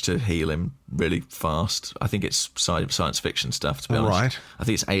that managed to heal him really fast. I think it's science fiction stuff, to be honest. Right. I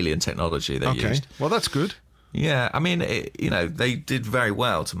think it's alien technology they used. Well, that's good. Yeah, I mean, they did very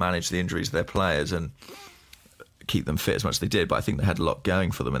well to manage the injuries of their players and keep them fit as much as they did, but I think they had a lot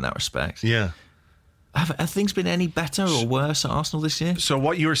going for them in that respect. Yeah. Have things been any better or worse at Arsenal this year? So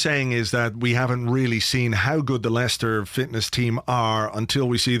what you're saying is that we haven't really seen how good the Leicester fitness team are until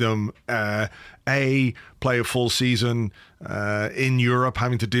we see them play a full season in Europe,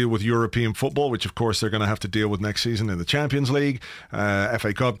 having to deal with European football, which of course they're going to have to deal with next season in the Champions League,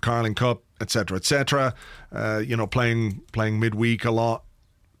 FA Cup, Carling Cup, etc., etc. Playing midweek a lot.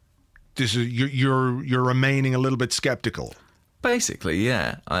 This is you're remaining a little bit sceptical. Basically,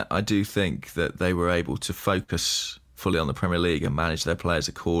 yeah. I do think that they were able to focus fully on the Premier League and manage their players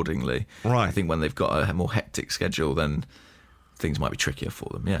accordingly. Right. I think when they've got a more hectic schedule, then things might be trickier for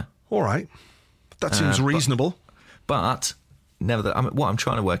them, yeah. All right. That seems reasonable. But nevertheless, what I'm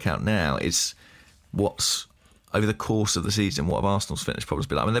trying to work out now is what's, over the course of the season, what have Arsenal's fitness problems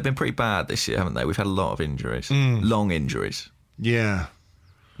been like? I mean, they've been pretty bad this year, haven't they? We've had a lot of injuries. Long injuries. Yeah.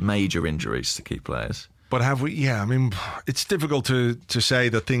 Major injuries to key players. But have we? Yeah, I mean, it's difficult to say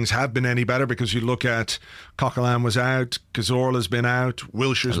that things have been any better because you look at Coquelin was out, Cazorla's been out,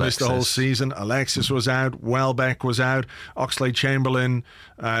 Wilshire's missed the whole season, Alexis was out, Welbeck was out, Oxlade-Chamberlain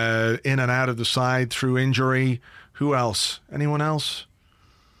in and out of the side through injury. Who else? Anyone else?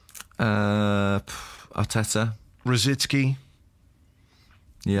 Arteta. Rosicky.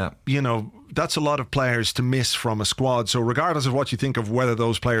 Yeah. That's a lot of players to miss from a squad. So regardless of what you think of whether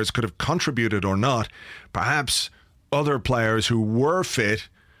those players could have contributed or not, perhaps other players who were fit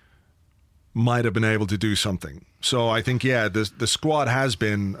might have been able to do something. So I think, the squad has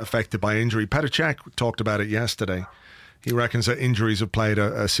been affected by injury. Petr Cech talked about it yesterday. He reckons that injuries have played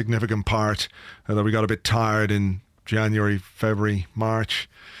a significant part, that we got a bit tired in January, February, March.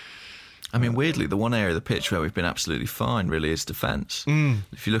 I mean, weirdly, the one area of the pitch where we've been absolutely fine really is defence.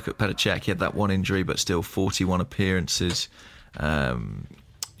 If you look at Petr Cech, he had that one injury, but still 41 appearances. Per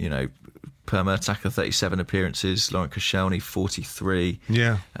Mertesacker, 37 appearances. Laurent Koscielny, 43.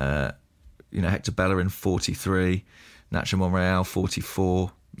 Yeah. Hector Bellerin, 43. Nacho Monreal,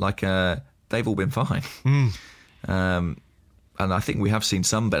 44. They've all been fine. I and I think we have seen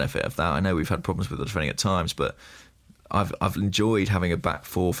some benefit of that. I know we've had problems with the defending at times, but I've enjoyed having a back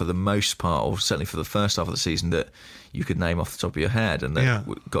four for the most part, or certainly for the first half of the season, that you could name off the top of your head and that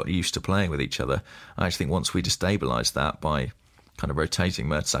got used to playing with each other. I actually think once we destabilised that by kind of rotating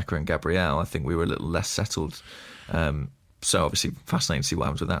Mertesacker and Gabriel, I think we were a little less settled. So obviously fascinating to see what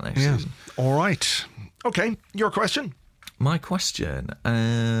happens with that next season. All right. Okay, your question. My question.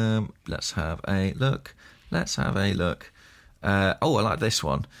 Let's have a look. I like this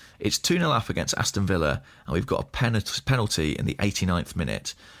one. It's 2-0 up against Aston Villa, and we've got a penalty in the 89th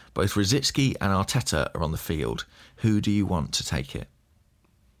minute. Both Rosicky and Arteta are on the field. Who do you want to take it?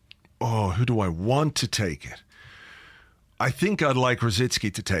 Oh, who do I want to take it? I think I'd like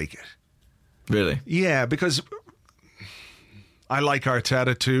Rosicky to take it. Really? Yeah, because I like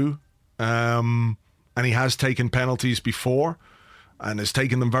Arteta too, and he has taken penalties before, and has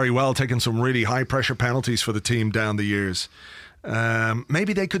taken them very well, taken some really high pressure penalties for the team down the years.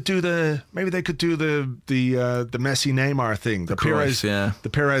 Maybe they could do the Messi Neymar thing, the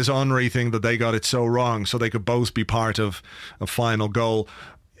Perez Henry thing, that they got it so wrong, so they could both be part of a final goal.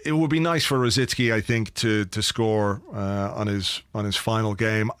 It would be nice for Rosicky, I think, to score on his final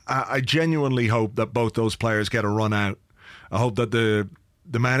game. I genuinely hope that both those players get a run out. I hope that the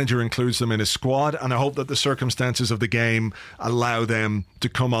manager includes them in his squad, and I hope that the circumstances of the game allow them to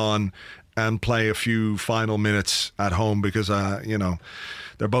come on and play a few final minutes at home, because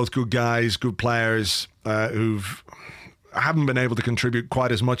they're both good guys, good players who've haven't been able to contribute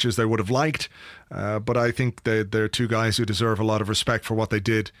quite as much as they would have liked, but I think they're two guys who deserve a lot of respect for what they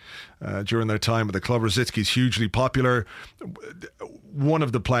did during their time at the club. Rosicky's hugely popular. One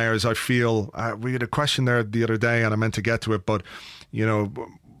of the players, I feel, we had a question there the other day and I meant to get to it, but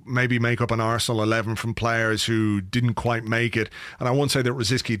maybe make up an Arsenal 11 from players who didn't quite make it. And I won't say that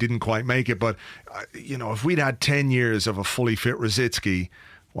Rosicky didn't quite make it, but if we'd had 10 years of a fully fit Rosicky,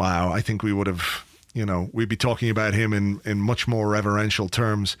 wow, I think we would have, we'd be talking about him in much more reverential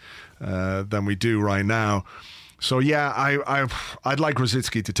terms than we do right now. So yeah, I'd like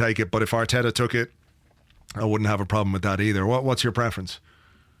Rosicky to take it, but if Arteta took it, I wouldn't have a problem with that either. What's your preference?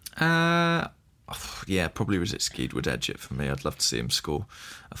 Yeah, probably Rosicky would edge it for me. I'd love to see him score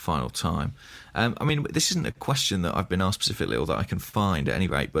a final time. This isn't a question that I've been asked specifically or that I can find at any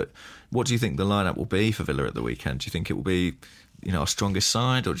rate, but what do you think the lineup will be for Villa at the weekend? Do you think it will be, our strongest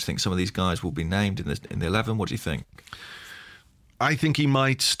side, or do you think some of these guys will be named in the 11? What do you think? I think he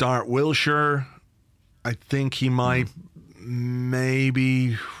might start Wilshere. I think he might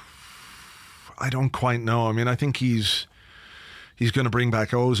maybe... I don't quite know. I think he's going to bring back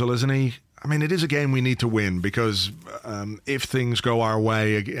Ozil, isn't he? It is a game we need to win, because if things go our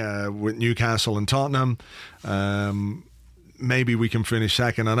way with Newcastle and Tottenham, maybe we can finish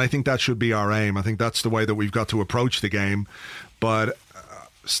second, and I think that should be our aim. I think that's the way that we've got to approach the game, but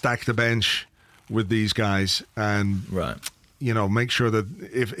stack the bench with these guys and make sure that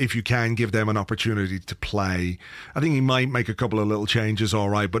if you can, give them an opportunity to play. I think he might make a couple of little changes, all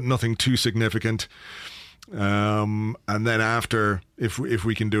right, but nothing too significant. And then after, if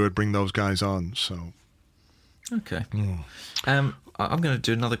we can do it, bring those guys on. So, okay. I'm going to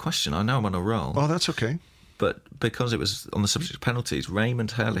do another question. I know I'm on a roll. Oh, that's okay. But because it was on the subject of penalties,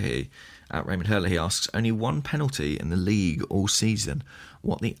 Raymond Herlihy asks, only one penalty in the league all season.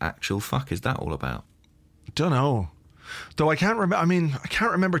 What the actual fuck is that all about? Don't know. Though I can't remember. I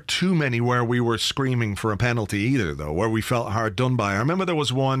can't remember too many where we were screaming for a penalty either, though, where we felt hard done by. I remember there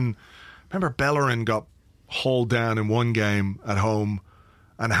was one. Remember Bellerin got hauled down in one game at home,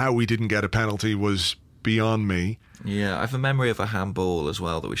 and how we didn't get a penalty was beyond me. Yeah, I have a memory of a handball as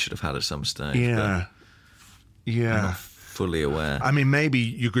well that we should have had at some stage. Yeah. I'm not fully aware. Maybe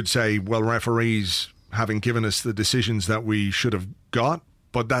you could say, well, referees haven't given us the decisions that we should have got,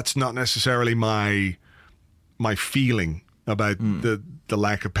 but that's not necessarily my feeling about the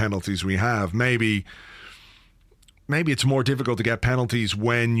lack of penalties we have. Maybe it's more difficult to get penalties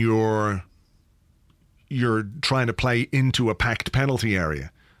when you're trying to play into a packed penalty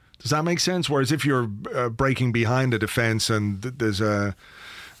area. Does that make sense? Whereas if you're breaking behind a defence and there's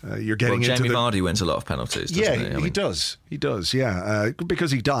you're getting into Jamie Vardy wins a lot of penalties, doesn't he? He does. He does, yeah.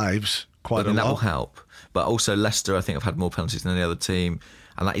 Because he dives quite a lot. That will help. But also Leicester, I think, have had more penalties than any other team,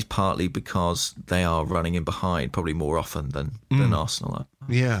 and that is partly because they are running in behind probably more often than Arsenal are.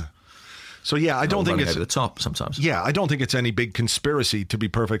 Yeah. So yeah, I don't think it's over the top sometimes. Yeah, I don't think it's any big conspiracy, to be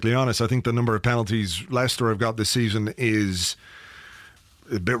perfectly honest. I think the number of penalties Leicester have got this season is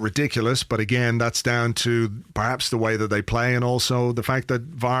a bit ridiculous, but again, that's down to perhaps the way that they play, and also the fact that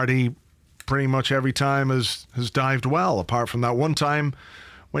Vardy pretty much every time has dived well, apart from that one time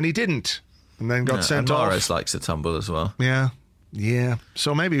when he didn't and then got sent and off. Mahrez likes to tumble as well. Yeah. Yeah.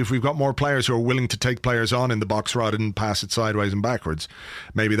 So maybe if we've got more players who are willing to take players on in the box rather than pass it sideways and backwards,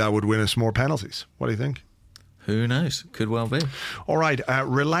 maybe that would win us more penalties. What do you think? Who knows? Could well be. All right.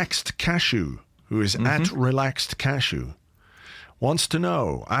 Relaxed Cashew, who is at Relaxed Cashew, wants to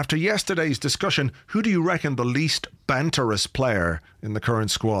know, after yesterday's discussion, who do you reckon the least banterous player in the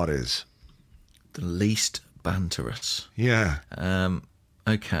current squad is? The least banterous? Yeah.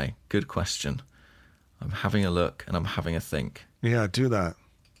 Okay, good question. I'm having a look and I'm having a think. Yeah, do that.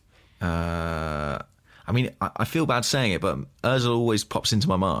 I mean, I feel bad saying it, but Ozil always pops into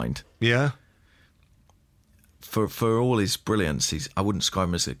my mind. Yeah? For all his brilliance, I wouldn't describe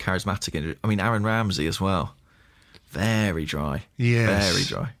him as a charismatic. I mean, Aaron Ramsey as well. Very dry. Yes. Very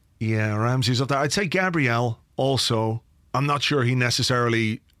dry. Yeah, Ramsey's up there. I'd say Gabriel also. I'm not sure he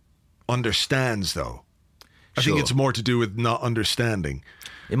necessarily understands, though. I think it's more to do with not understanding.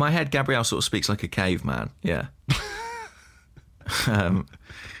 In my head, Gabriel sort of speaks like a caveman. Yeah.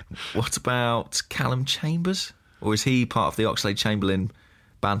 What about Callum Chambers? Or is he part of the Oxlade-Chamberlain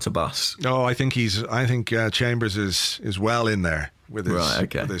banter bus? No, I think Chambers is well in there with his,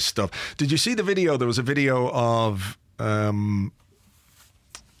 with his stuff. Did you see the video? There was a video of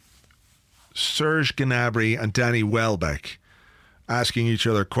Serge Gnabry and Danny Welbeck asking each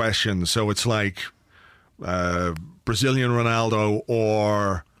other questions. So it's like Brazilian Ronaldo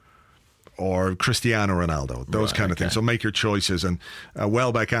or Cristiano Ronaldo, those kind of things. So make your choices. And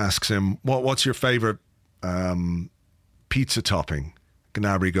Welbeck asks him, what's your favourite pizza topping?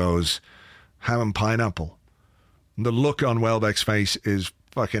 Gnabry goes, ham and pineapple. And the look on Welbeck's face is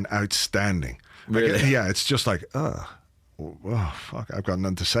fucking outstanding. Really? Like, yeah, it's just like, oh, fuck, I've got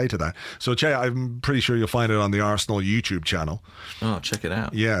nothing to say to that. So, Jay, I'm pretty sure you'll find it on the Arsenal YouTube channel. Oh, check it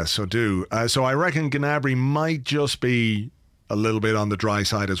out. Yeah, so do. So I reckon Gnabry might just be a little bit on the dry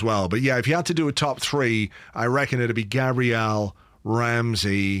side as well. But yeah, if you had to do a top three, I reckon it'd be Gabriel,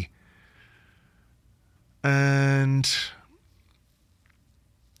 Ramsey, and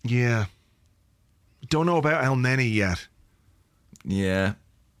yeah, don't know about El Neni yet. Yeah,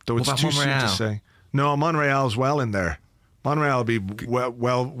 though it's too soon to say. No, Monreal's well in there. Monreal will be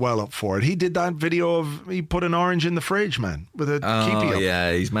well up for it. He did that video of he put an orange in the fridge, man, with a keepy up.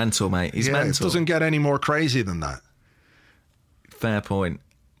 Yeah, he's mental, mate. He's mental. It doesn't get any more crazy than that. Fair point.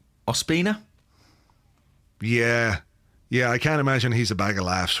 Ospina? Yeah, I can't imagine he's a bag of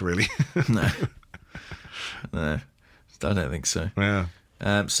laughs, really. No, I don't think so. Yeah.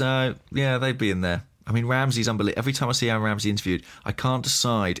 So yeah, they'd be in there. I mean, Ramsey's unbelievable. Every time I see Aaron Ramsey interviewed, I can't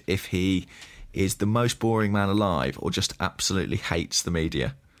decide if he is the most boring man alive or just absolutely hates the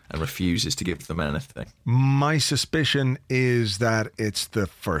media and refuses to give them anything. My suspicion is that it's the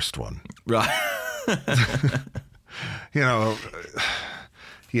first one. Right.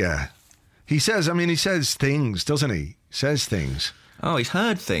 Yeah. He says things, doesn't he? Says things. Oh, he's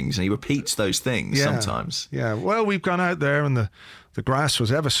heard things and he repeats those things sometimes. Yeah. Well, we've gone out there and the grass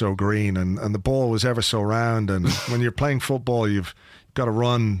was ever so green and the ball was ever so round. And when you're playing football, you've got to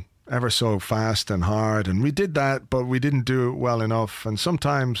run ever so fast and hard. And we did that, but we didn't do it well enough. And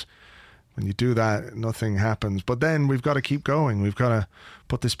sometimes when you do that, nothing happens. But then we've got to keep going. We've got to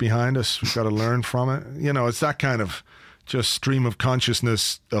put this behind us. We've got to learn from it. You know, it's that kind of just stream of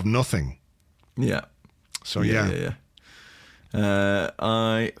consciousness of nothing. Yeah. So, yeah.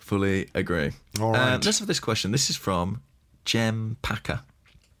 I fully agree. All right. Let's have this question. This is from Jem Packer.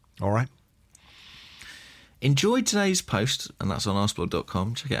 All right. Enjoyed today's post, and that's on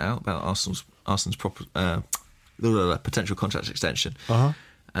arsenal.com. Check it out, about Arsenal's potential contract extension.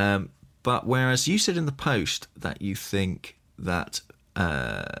 Uh-huh. But whereas you said in the post that you think that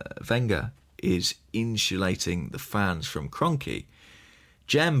Wenger is insulating the fans from Kroenke,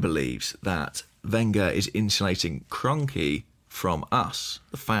 Jem believes that Wenger is insulating Kroenke from us,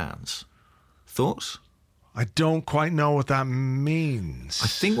 the fans. Thoughts? I don't quite know what that means. I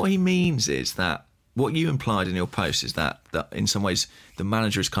think what he means is that what you implied in your post is that in some ways the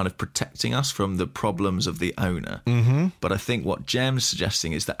manager is kind of protecting us from the problems of the owner. Mm-hmm. But I think what Jem's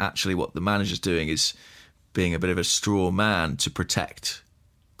suggesting is that actually what the manager's doing is being a bit of a straw man to protect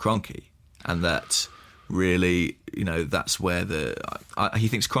Kroenke, and that really, that's where he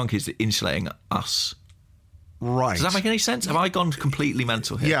thinks Kroenke is insulating us. Right. Does that make any sense? Have I gone completely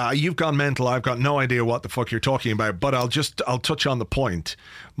mental here? Yeah, you've gone mental. I've got no idea what the fuck you're talking about, but I'll touch on the point.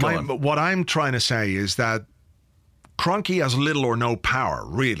 What I'm trying to say is that Kroenke has little or no power,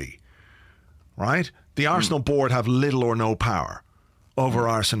 really. Right? The Arsenal board have little or no power over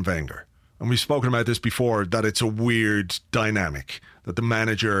Arsene Wenger. And we've spoken about this before, that it's a weird dynamic, that the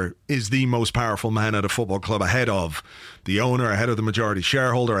manager is the most powerful man at a football club, ahead of the owner, ahead of the majority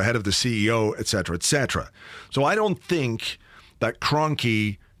shareholder, ahead of the CEO, etc., etc. So I don't think that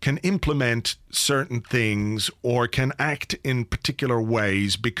Kroenke can implement certain things or can act in particular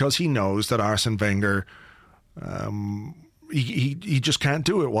ways because he knows that Arsene Wenger, he just can't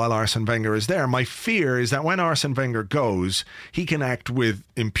do it while Arsene Wenger is there. My fear is that when Arsene Wenger goes, he can act with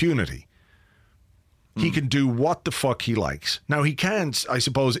impunity. He can do what the fuck he likes. Now, he can't, I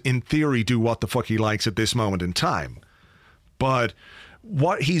suppose, in theory, do what the fuck he likes at this moment in time. But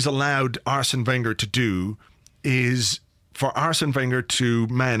what he's allowed Arsene Wenger to do is for Arsene Wenger to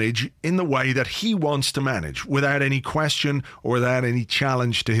manage in the way that he wants to manage, without any question or without any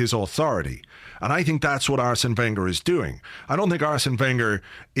challenge to his authority. And I think that's what Arsene Wenger is doing. I don't think Arsene Wenger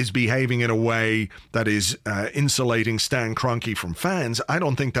is behaving in a way that is insulating Stan Kroenke from fans. I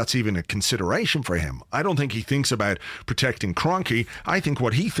don't think that's even a consideration for him. I don't think he thinks about protecting Kroenke. I think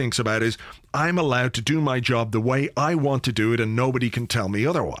what he thinks about is, I'm allowed to do my job the way I want to do it and nobody can tell me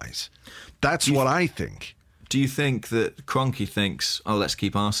otherwise. That's what I think. Do you think that Kroenke thinks, oh, let's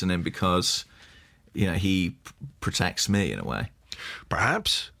keep Arsene in because, he protects me in a way?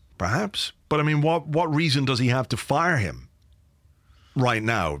 Perhaps. But I mean, what reason does he have to fire him right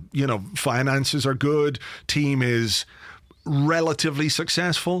now? Finances are good. Team is relatively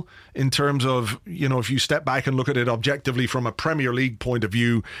successful in terms of, if you step back and look at it objectively from a Premier League point of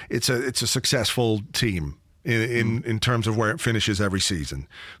view, it's a successful team in terms of where it finishes every season.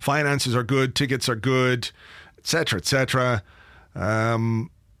 Finances are good. Tickets are good, etc., etc.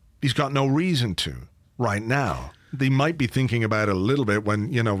 He's got no reason to right now. They might be thinking about it a little bit when,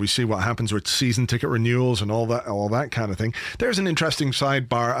 we see what happens with season ticket renewals and all that kind of thing. There's an interesting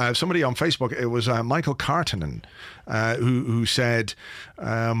sidebar. Somebody on Facebook, it was Michael Cartonen, who said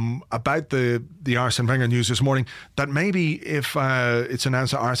about the Arsene Wenger news this morning that maybe if it's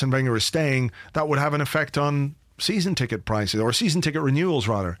announced that Arsene Wenger is staying, that would have an effect on season ticket prices, or season ticket renewals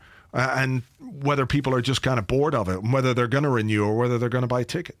rather, and whether people are just kind of bored of it and whether they're going to renew or whether they're going to buy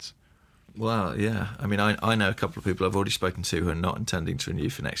tickets. Well, yeah. I mean, I know a couple of people I've already spoken to who are not intending to renew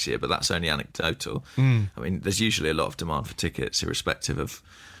for next year, but that's only anecdotal. I mean, there's usually a lot of demand for tickets, irrespective of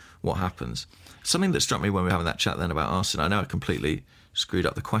what happens. Something that struck me when we were having that chat then about Arsene, I know I completely screwed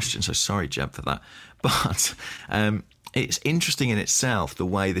up the question, so sorry, Jeb, for that. But it's interesting in itself, the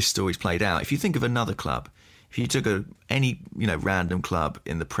way this story's played out. If you think of another club, if you took any random club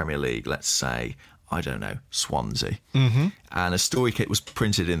in the Premier League, let's say, I don't know, Swansea. And a story kit was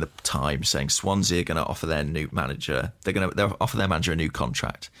printed in the Times saying Swansea are going to offer their new manager, they'll offer their manager a new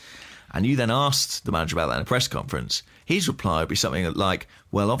contract. And you then asked the manager about that in a press conference. His reply would be something like,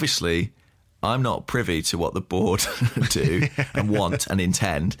 well, obviously, I'm not privy to what the board do and want and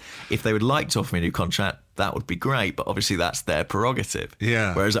intend. If they would like to offer me a new contract, that would be great, but obviously that's their prerogative.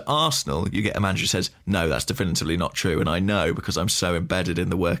 Yeah. Whereas at Arsenal, you get a manager who says, no, that's definitively not true, and I know because I'm so embedded in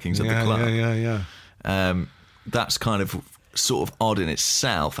the workings of the club. Yeah. That's kind of sort of odd in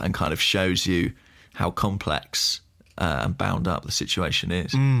itself and kind of shows you how complex and bound up the situation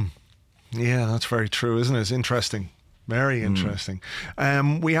is. Yeah, that's very true, isn't it? It's interesting. Very interesting.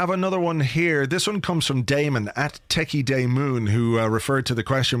 We have another one here. This one comes from Damon at Techie Day Moon, who referred to the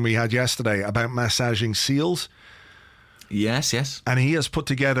question we had yesterday about massaging seals. Yes. And he has put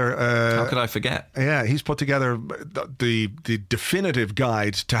together... how could I forget? Yeah, he's put together the definitive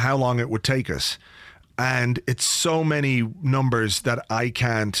guide to how long it would take us. And it's so many numbers that I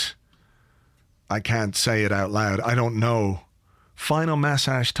can't say it out loud. I don't know. Final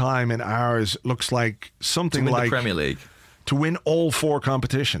massage time in hours looks like something like... the Premier League. To win all 4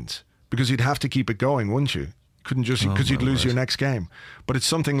 competitions. Because you'd have to keep it going, wouldn't you? Couldn't just... Because you'd lose your next game. But it's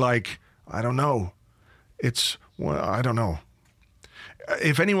something like, I don't know. I don't know.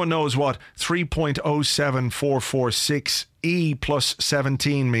 If anyone knows what 3.07446 E plus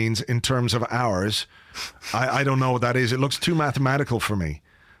 17 means in terms of hours, I don't know what that is. It looks too mathematical for me.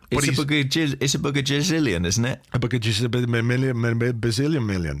 It's a bugajillion, isn't it? A bazillion.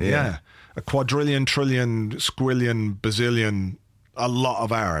 Yeah. A quadrillion, trillion, squillion, bazillion, a lot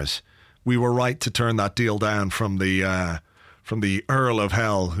of hours. We were right to turn that deal down from the Earl of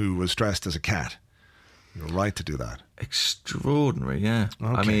Hell who was dressed as a cat. You were right to do that. Extraordinary, yeah.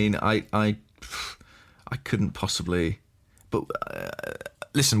 Okay. I mean, I couldn't possibly... But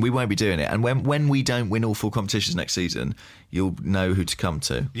listen, we won't be doing it. And when we don't win all 4 competitions next season, you'll know who to come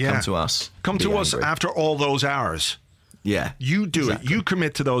to. Yeah. Come to us. Come to us after all those hours. Yeah. You do it. You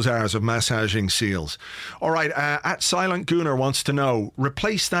commit to those hours of massaging seals. All right. At Silent Gooner wants to know,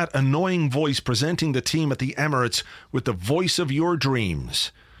 replace that annoying voice presenting the team at the Emirates with the voice of your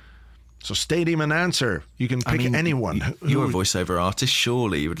dreams. So stadium announcer, you can pick anyone. You're a voiceover artist,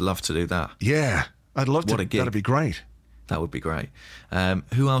 surely you would love to do that. Yeah, I'd love to. What a gig. That'd be great. That would be great.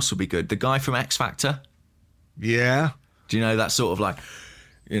 Who else would be good? The guy from X Factor? Yeah. Do you know that sort of like,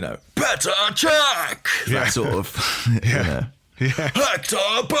 better check? Yeah. That sort of, Yeah. Hector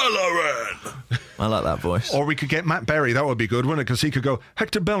Bellerin. I like that voice. Or we could get Matt Berry. That would be good, wouldn't it? Because he could go,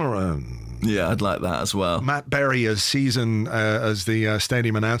 Hector Bellerin. Yeah, I'd like that as well. Matt Berry as the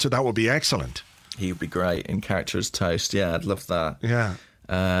stadium announcer. That would be excellent. He would be great in character as Toast. Yeah, I'd love that. Yeah.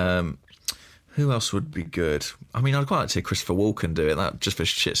 Who else would be good? I mean, I'd quite like to see Christopher Walken do it. That just for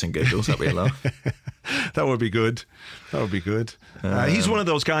shits and giggles. That'd be a laugh. That would be good. He's one of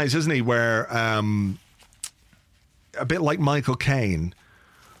those guys, isn't he, where a bit like Michael Caine,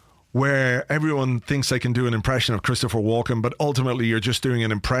 where everyone thinks they can do an impression of Christopher Walken, but ultimately you're just doing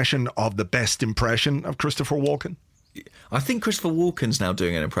an impression of the best impression of Christopher Walken. I think Christopher Walken's now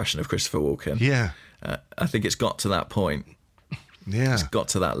doing an impression of Christopher Walken. Yeah. I think it's got to that point. Yeah. It's got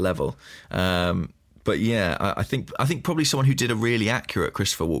to that level. But yeah, I think probably someone who did a really accurate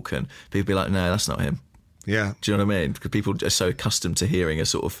Christopher Walken, people would be like, no, that's not him. Yeah. Do you know what I mean? Because people are so accustomed to hearing a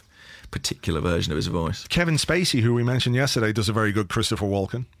sort of particular version of his voice. Kevin Spacey, who we mentioned yesterday, does a very good Christopher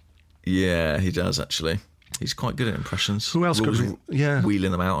Walken. Yeah, he does actually. He's quite good at impressions. Who else could we? Yeah.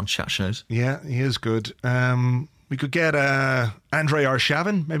 Wheeling them out on chat shows. Yeah, he is good. We could get Andrei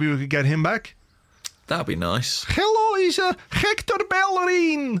Arshavin. Maybe we could get him back. That'd be nice. Hello, he's Hector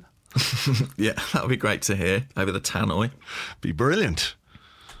Bellerin. Yeah, that would be great to hear over the tannoy. Be brilliant.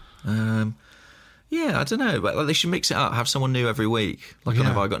 Yeah, I don't know, but they should mix it up. Have someone new every week. Like on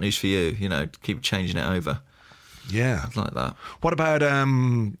Have I Got News for You? Keep changing it over. Yeah, I'd like that. What about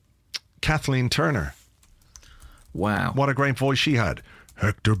Kathleen Turner? Wow, what a great voice she had.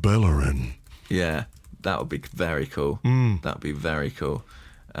 Hector Bellerin. Yeah, that would be very cool. That would be very cool.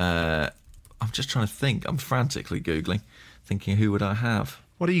 I'm just trying to think. I'm frantically Googling, thinking who would I have?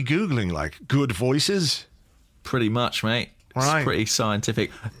 What are you Googling, like? Good voices? Pretty much, mate. Right. It's pretty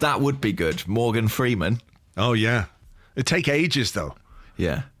scientific. That would be good. Morgan Freeman. Oh, yeah. It'd take ages, though.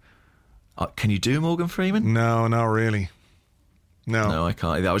 Yeah. Can you do Morgan Freeman? No, not really. No, I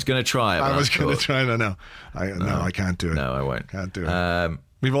can't. I was going to try it. I was going to try it. No, I can't do it. No, I won't. Can't do it.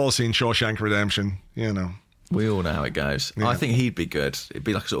 We've all seen Shawshank Redemption, We all know how it goes. Yeah. I think he'd be good. It'd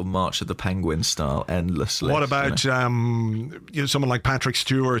be like a sort of March of the Penguins style, endlessly. What about someone like Patrick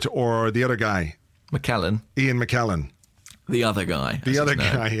Stewart or the other guy? McKellen. Ian McKellen. The other guy. The other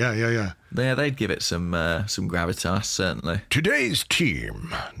guy, yeah. Yeah, they'd give it some gravitas, certainly. Today's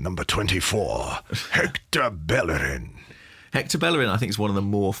team, number 24, Hector Bellerin. Hector Bellerin, I think, is one of the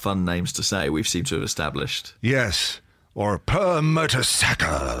more fun names to say we've seemed to have established. Yes. Or Per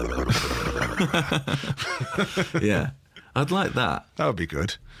Mertesacker. Yeah, I'd like that. That would be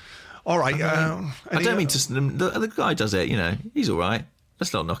good. All right. I don't mean to... The guy does it, he's all right.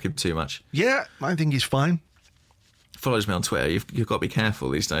 Let's not knock him too much. Yeah, I think he's fine. Follows me on Twitter. You've got to be careful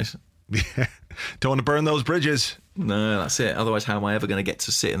these days. Yeah. Don't want to burn those bridges. No, that's it. Otherwise, how am I ever going to get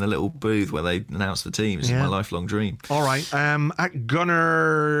to sit in the little booth where they announce the teams? It's my lifelong dream. All right. At Gun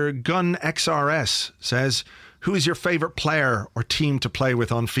XRS says, who is your favourite player or team to play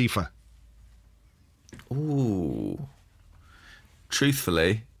with on FIFA? Ooh.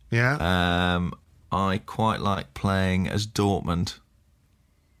 Truthfully, yeah. I quite like playing as Dortmund.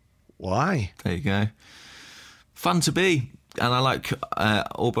 Why? There you go. Fun to be. And I like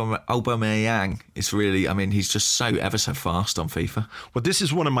Aubameyang. It's really, he's just so ever so fast on FIFA. Well, this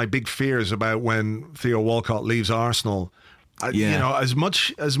is one of my big fears about when Theo Walcott leaves Arsenal. As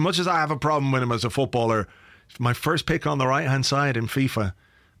much as I have a problem with him as a footballer, my first pick on the right-hand side in FIFA,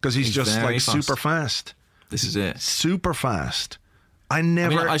 because he's just like fast. Super fast. This is it. Super fast. I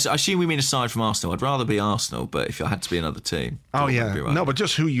assume we mean aside from Arsenal. I'd rather be Arsenal, but if it had to be another team. Oh, yeah. Right. No, but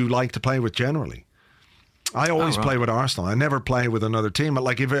just who you like to play with generally. I always play with Arsenal. I never play with another team.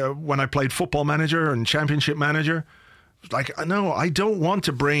 Like when I played Football Manager and Championship Manager, no, I don't want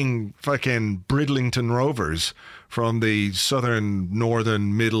to bring fucking Bridlington Rovers from the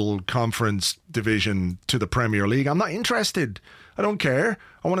Northern Middle Conference division to the Premier League. I'm not interested. I don't care.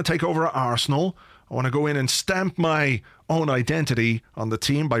 I want to take over Arsenal. I want to go in and stamp my own identity on the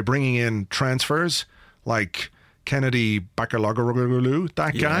team by bringing in transfers like Kennedy Bakaloglu,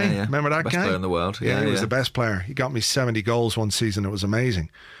 that guy. Yeah. Remember that best guy? Best player in the world. Yeah, he was the best player. He got me 70 goals one season. It was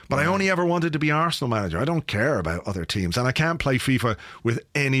amazing. But I only ever wanted to be Arsenal manager. I don't care about other teams. And I can't play FIFA with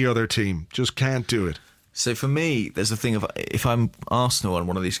any other team. Just can't do it. So for me, there's the thing of if I'm Arsenal on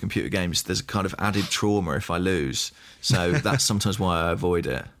one of these computer games, there's a kind of added trauma if I lose. So that's sometimes why I avoid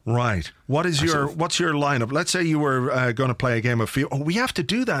it. Right. What's your lineup? Let's say you were going to play a game of FIFA. Oh, we have to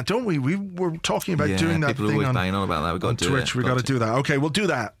do that, don't we? We were talking about doing that people thing are always banging on about that. We've got to do Twitch. We've got to do that. Okay, we'll do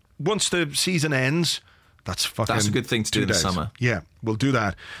that. Once the season ends, That's fucking. That's a good thing to do in the summer. Yeah, we'll do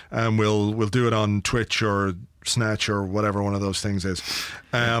that, and we'll do it on Twitch or Snatch or whatever one of those things is.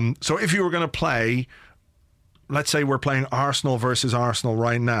 So if you were going to play, let's say we're playing Arsenal versus Arsenal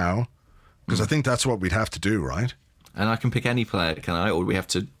right now, because I think that's what we'd have to do, right? And I can pick any player, can I? Or do we have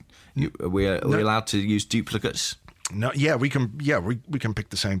to? Are we allowed to use duplicates? No. Yeah, we can. Yeah, we can pick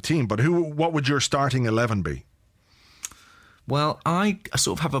the same team. But what would your starting 11 be? Well, I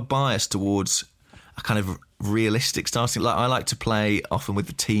sort of have a bias towards a kind of realistic starting. Like I like to play often with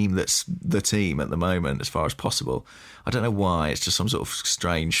the team that's the team at the moment, as far as possible. I don't know why. It's just some sort of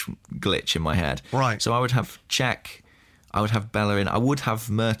strange glitch in my head. Right. So I would have Cech. I would have Bellerin. I would have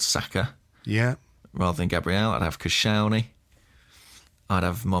Mertesacker. Yeah. Rather than Gabriel, I'd have Koscielny. I'd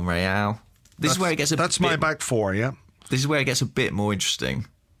have Monreal. This is where it gets That's my back four. Yeah. This is where it gets a bit more interesting.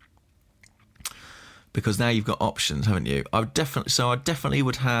 Because now you've got options, haven't you? I definitely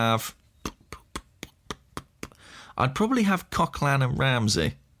would have. I'd probably have Coquelin and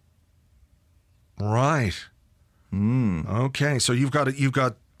Ramsey. Right. Okay, so you've got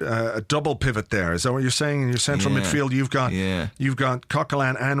a double pivot there. Is that what you're saying? In your central midfield, you've got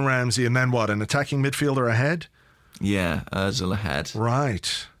Coquelin and Ramsey, and then what? An attacking midfielder ahead? Yeah, Ozil ahead.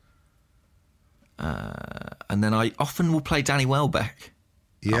 Right. And then I often will play Danny Welbeck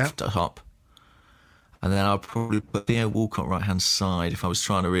up the top. And then I'll probably put Theo Walcott right-hand side if I was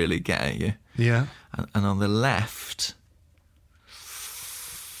trying to really get at you. Yeah. And on the left,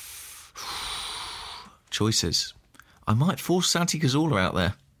 choices. I might force Santi Cazorla out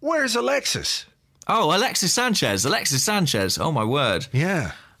there. Where's Alexis? Oh, Alexis Sanchez. Oh, my word.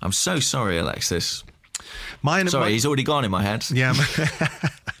 Yeah. I'm so sorry, Alexis. Sorry, he's already gone in my head. Yeah.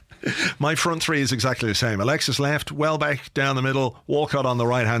 My front three is exactly the same. Alexis left, Welbeck down the middle, Walcott on the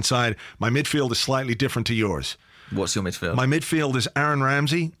right-hand side. My midfield is slightly different to yours. What's your midfield? My midfield is Aaron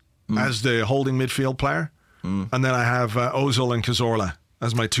Ramsey as the holding midfield player. And then I have Ozil and Cazorla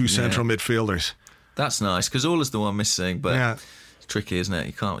as my two central midfielders. That's nice. Cazorla's the one missing, but it's tricky, isn't it?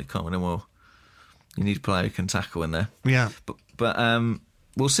 You can't win them all. You need a player who can tackle in there. Yeah. But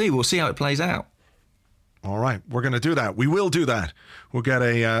we'll see. We'll see how it plays out. All right, we're going to do that. We will do that. We'll get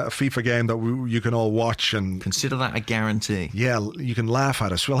a FIFA game that you can all watch and consider that a guarantee. Yeah, you can laugh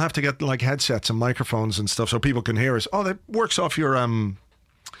at us. We'll have to get like headsets and microphones and stuff so people can hear us. Oh, that works off your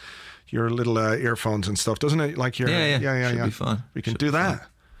little earphones and stuff, doesn't it? Like your yeah. Should be fine. We can do that.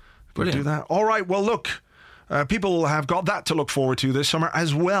 Brilliant. We'll do that. All right. Well, look, people have got that to look forward to this summer,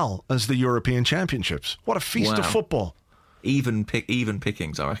 as well as the European Championships. What a feast of football! Even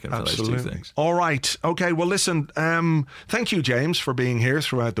pickings, I reckon, for those two things. All right. Okay. Well, listen, thank you, James, for being here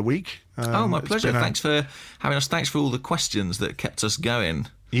throughout the week. My pleasure. Thanks for having us. Thanks for all the questions that kept us going.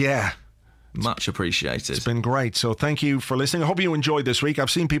 Yeah. Much appreciated. It's been great. So thank you for listening. I hope you enjoyed this week. I've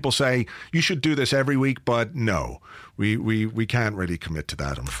seen people say you should do this every week, but no, we can't really commit to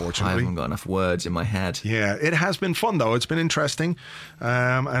that, unfortunately. I haven't got enough words in my head. Yeah, it has been fun, though. It's been interesting,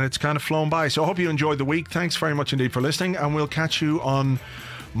 and it's kind of flown by. So I hope you enjoyed the week. Thanks very much indeed for listening, and we'll catch you on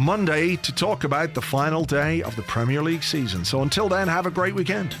Monday to talk about the final day of the Premier League season. So until then, have a great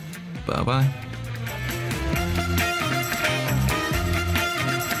weekend. Bye-bye.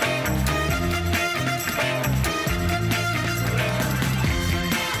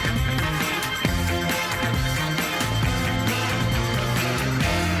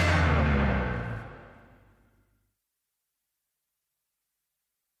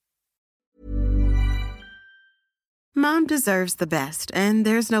 Mom deserves the best, and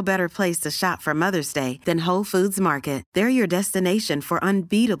there's no better place to shop for Mother's Day than Whole Foods Market. They're your destination for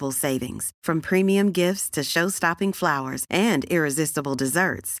unbeatable savings, from premium gifts to show-stopping flowers and irresistible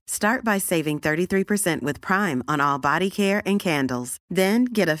desserts. Start by saving 33% with Prime on all body care and candles. Then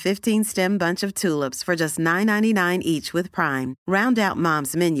get a 15-stem bunch of tulips for just $9.99 each with Prime. Round out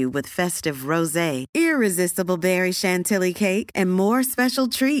Mom's menu with festive rosé, irresistible berry chantilly cake, and more special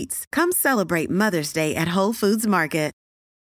treats. Come celebrate Mother's Day at Whole Foods Market.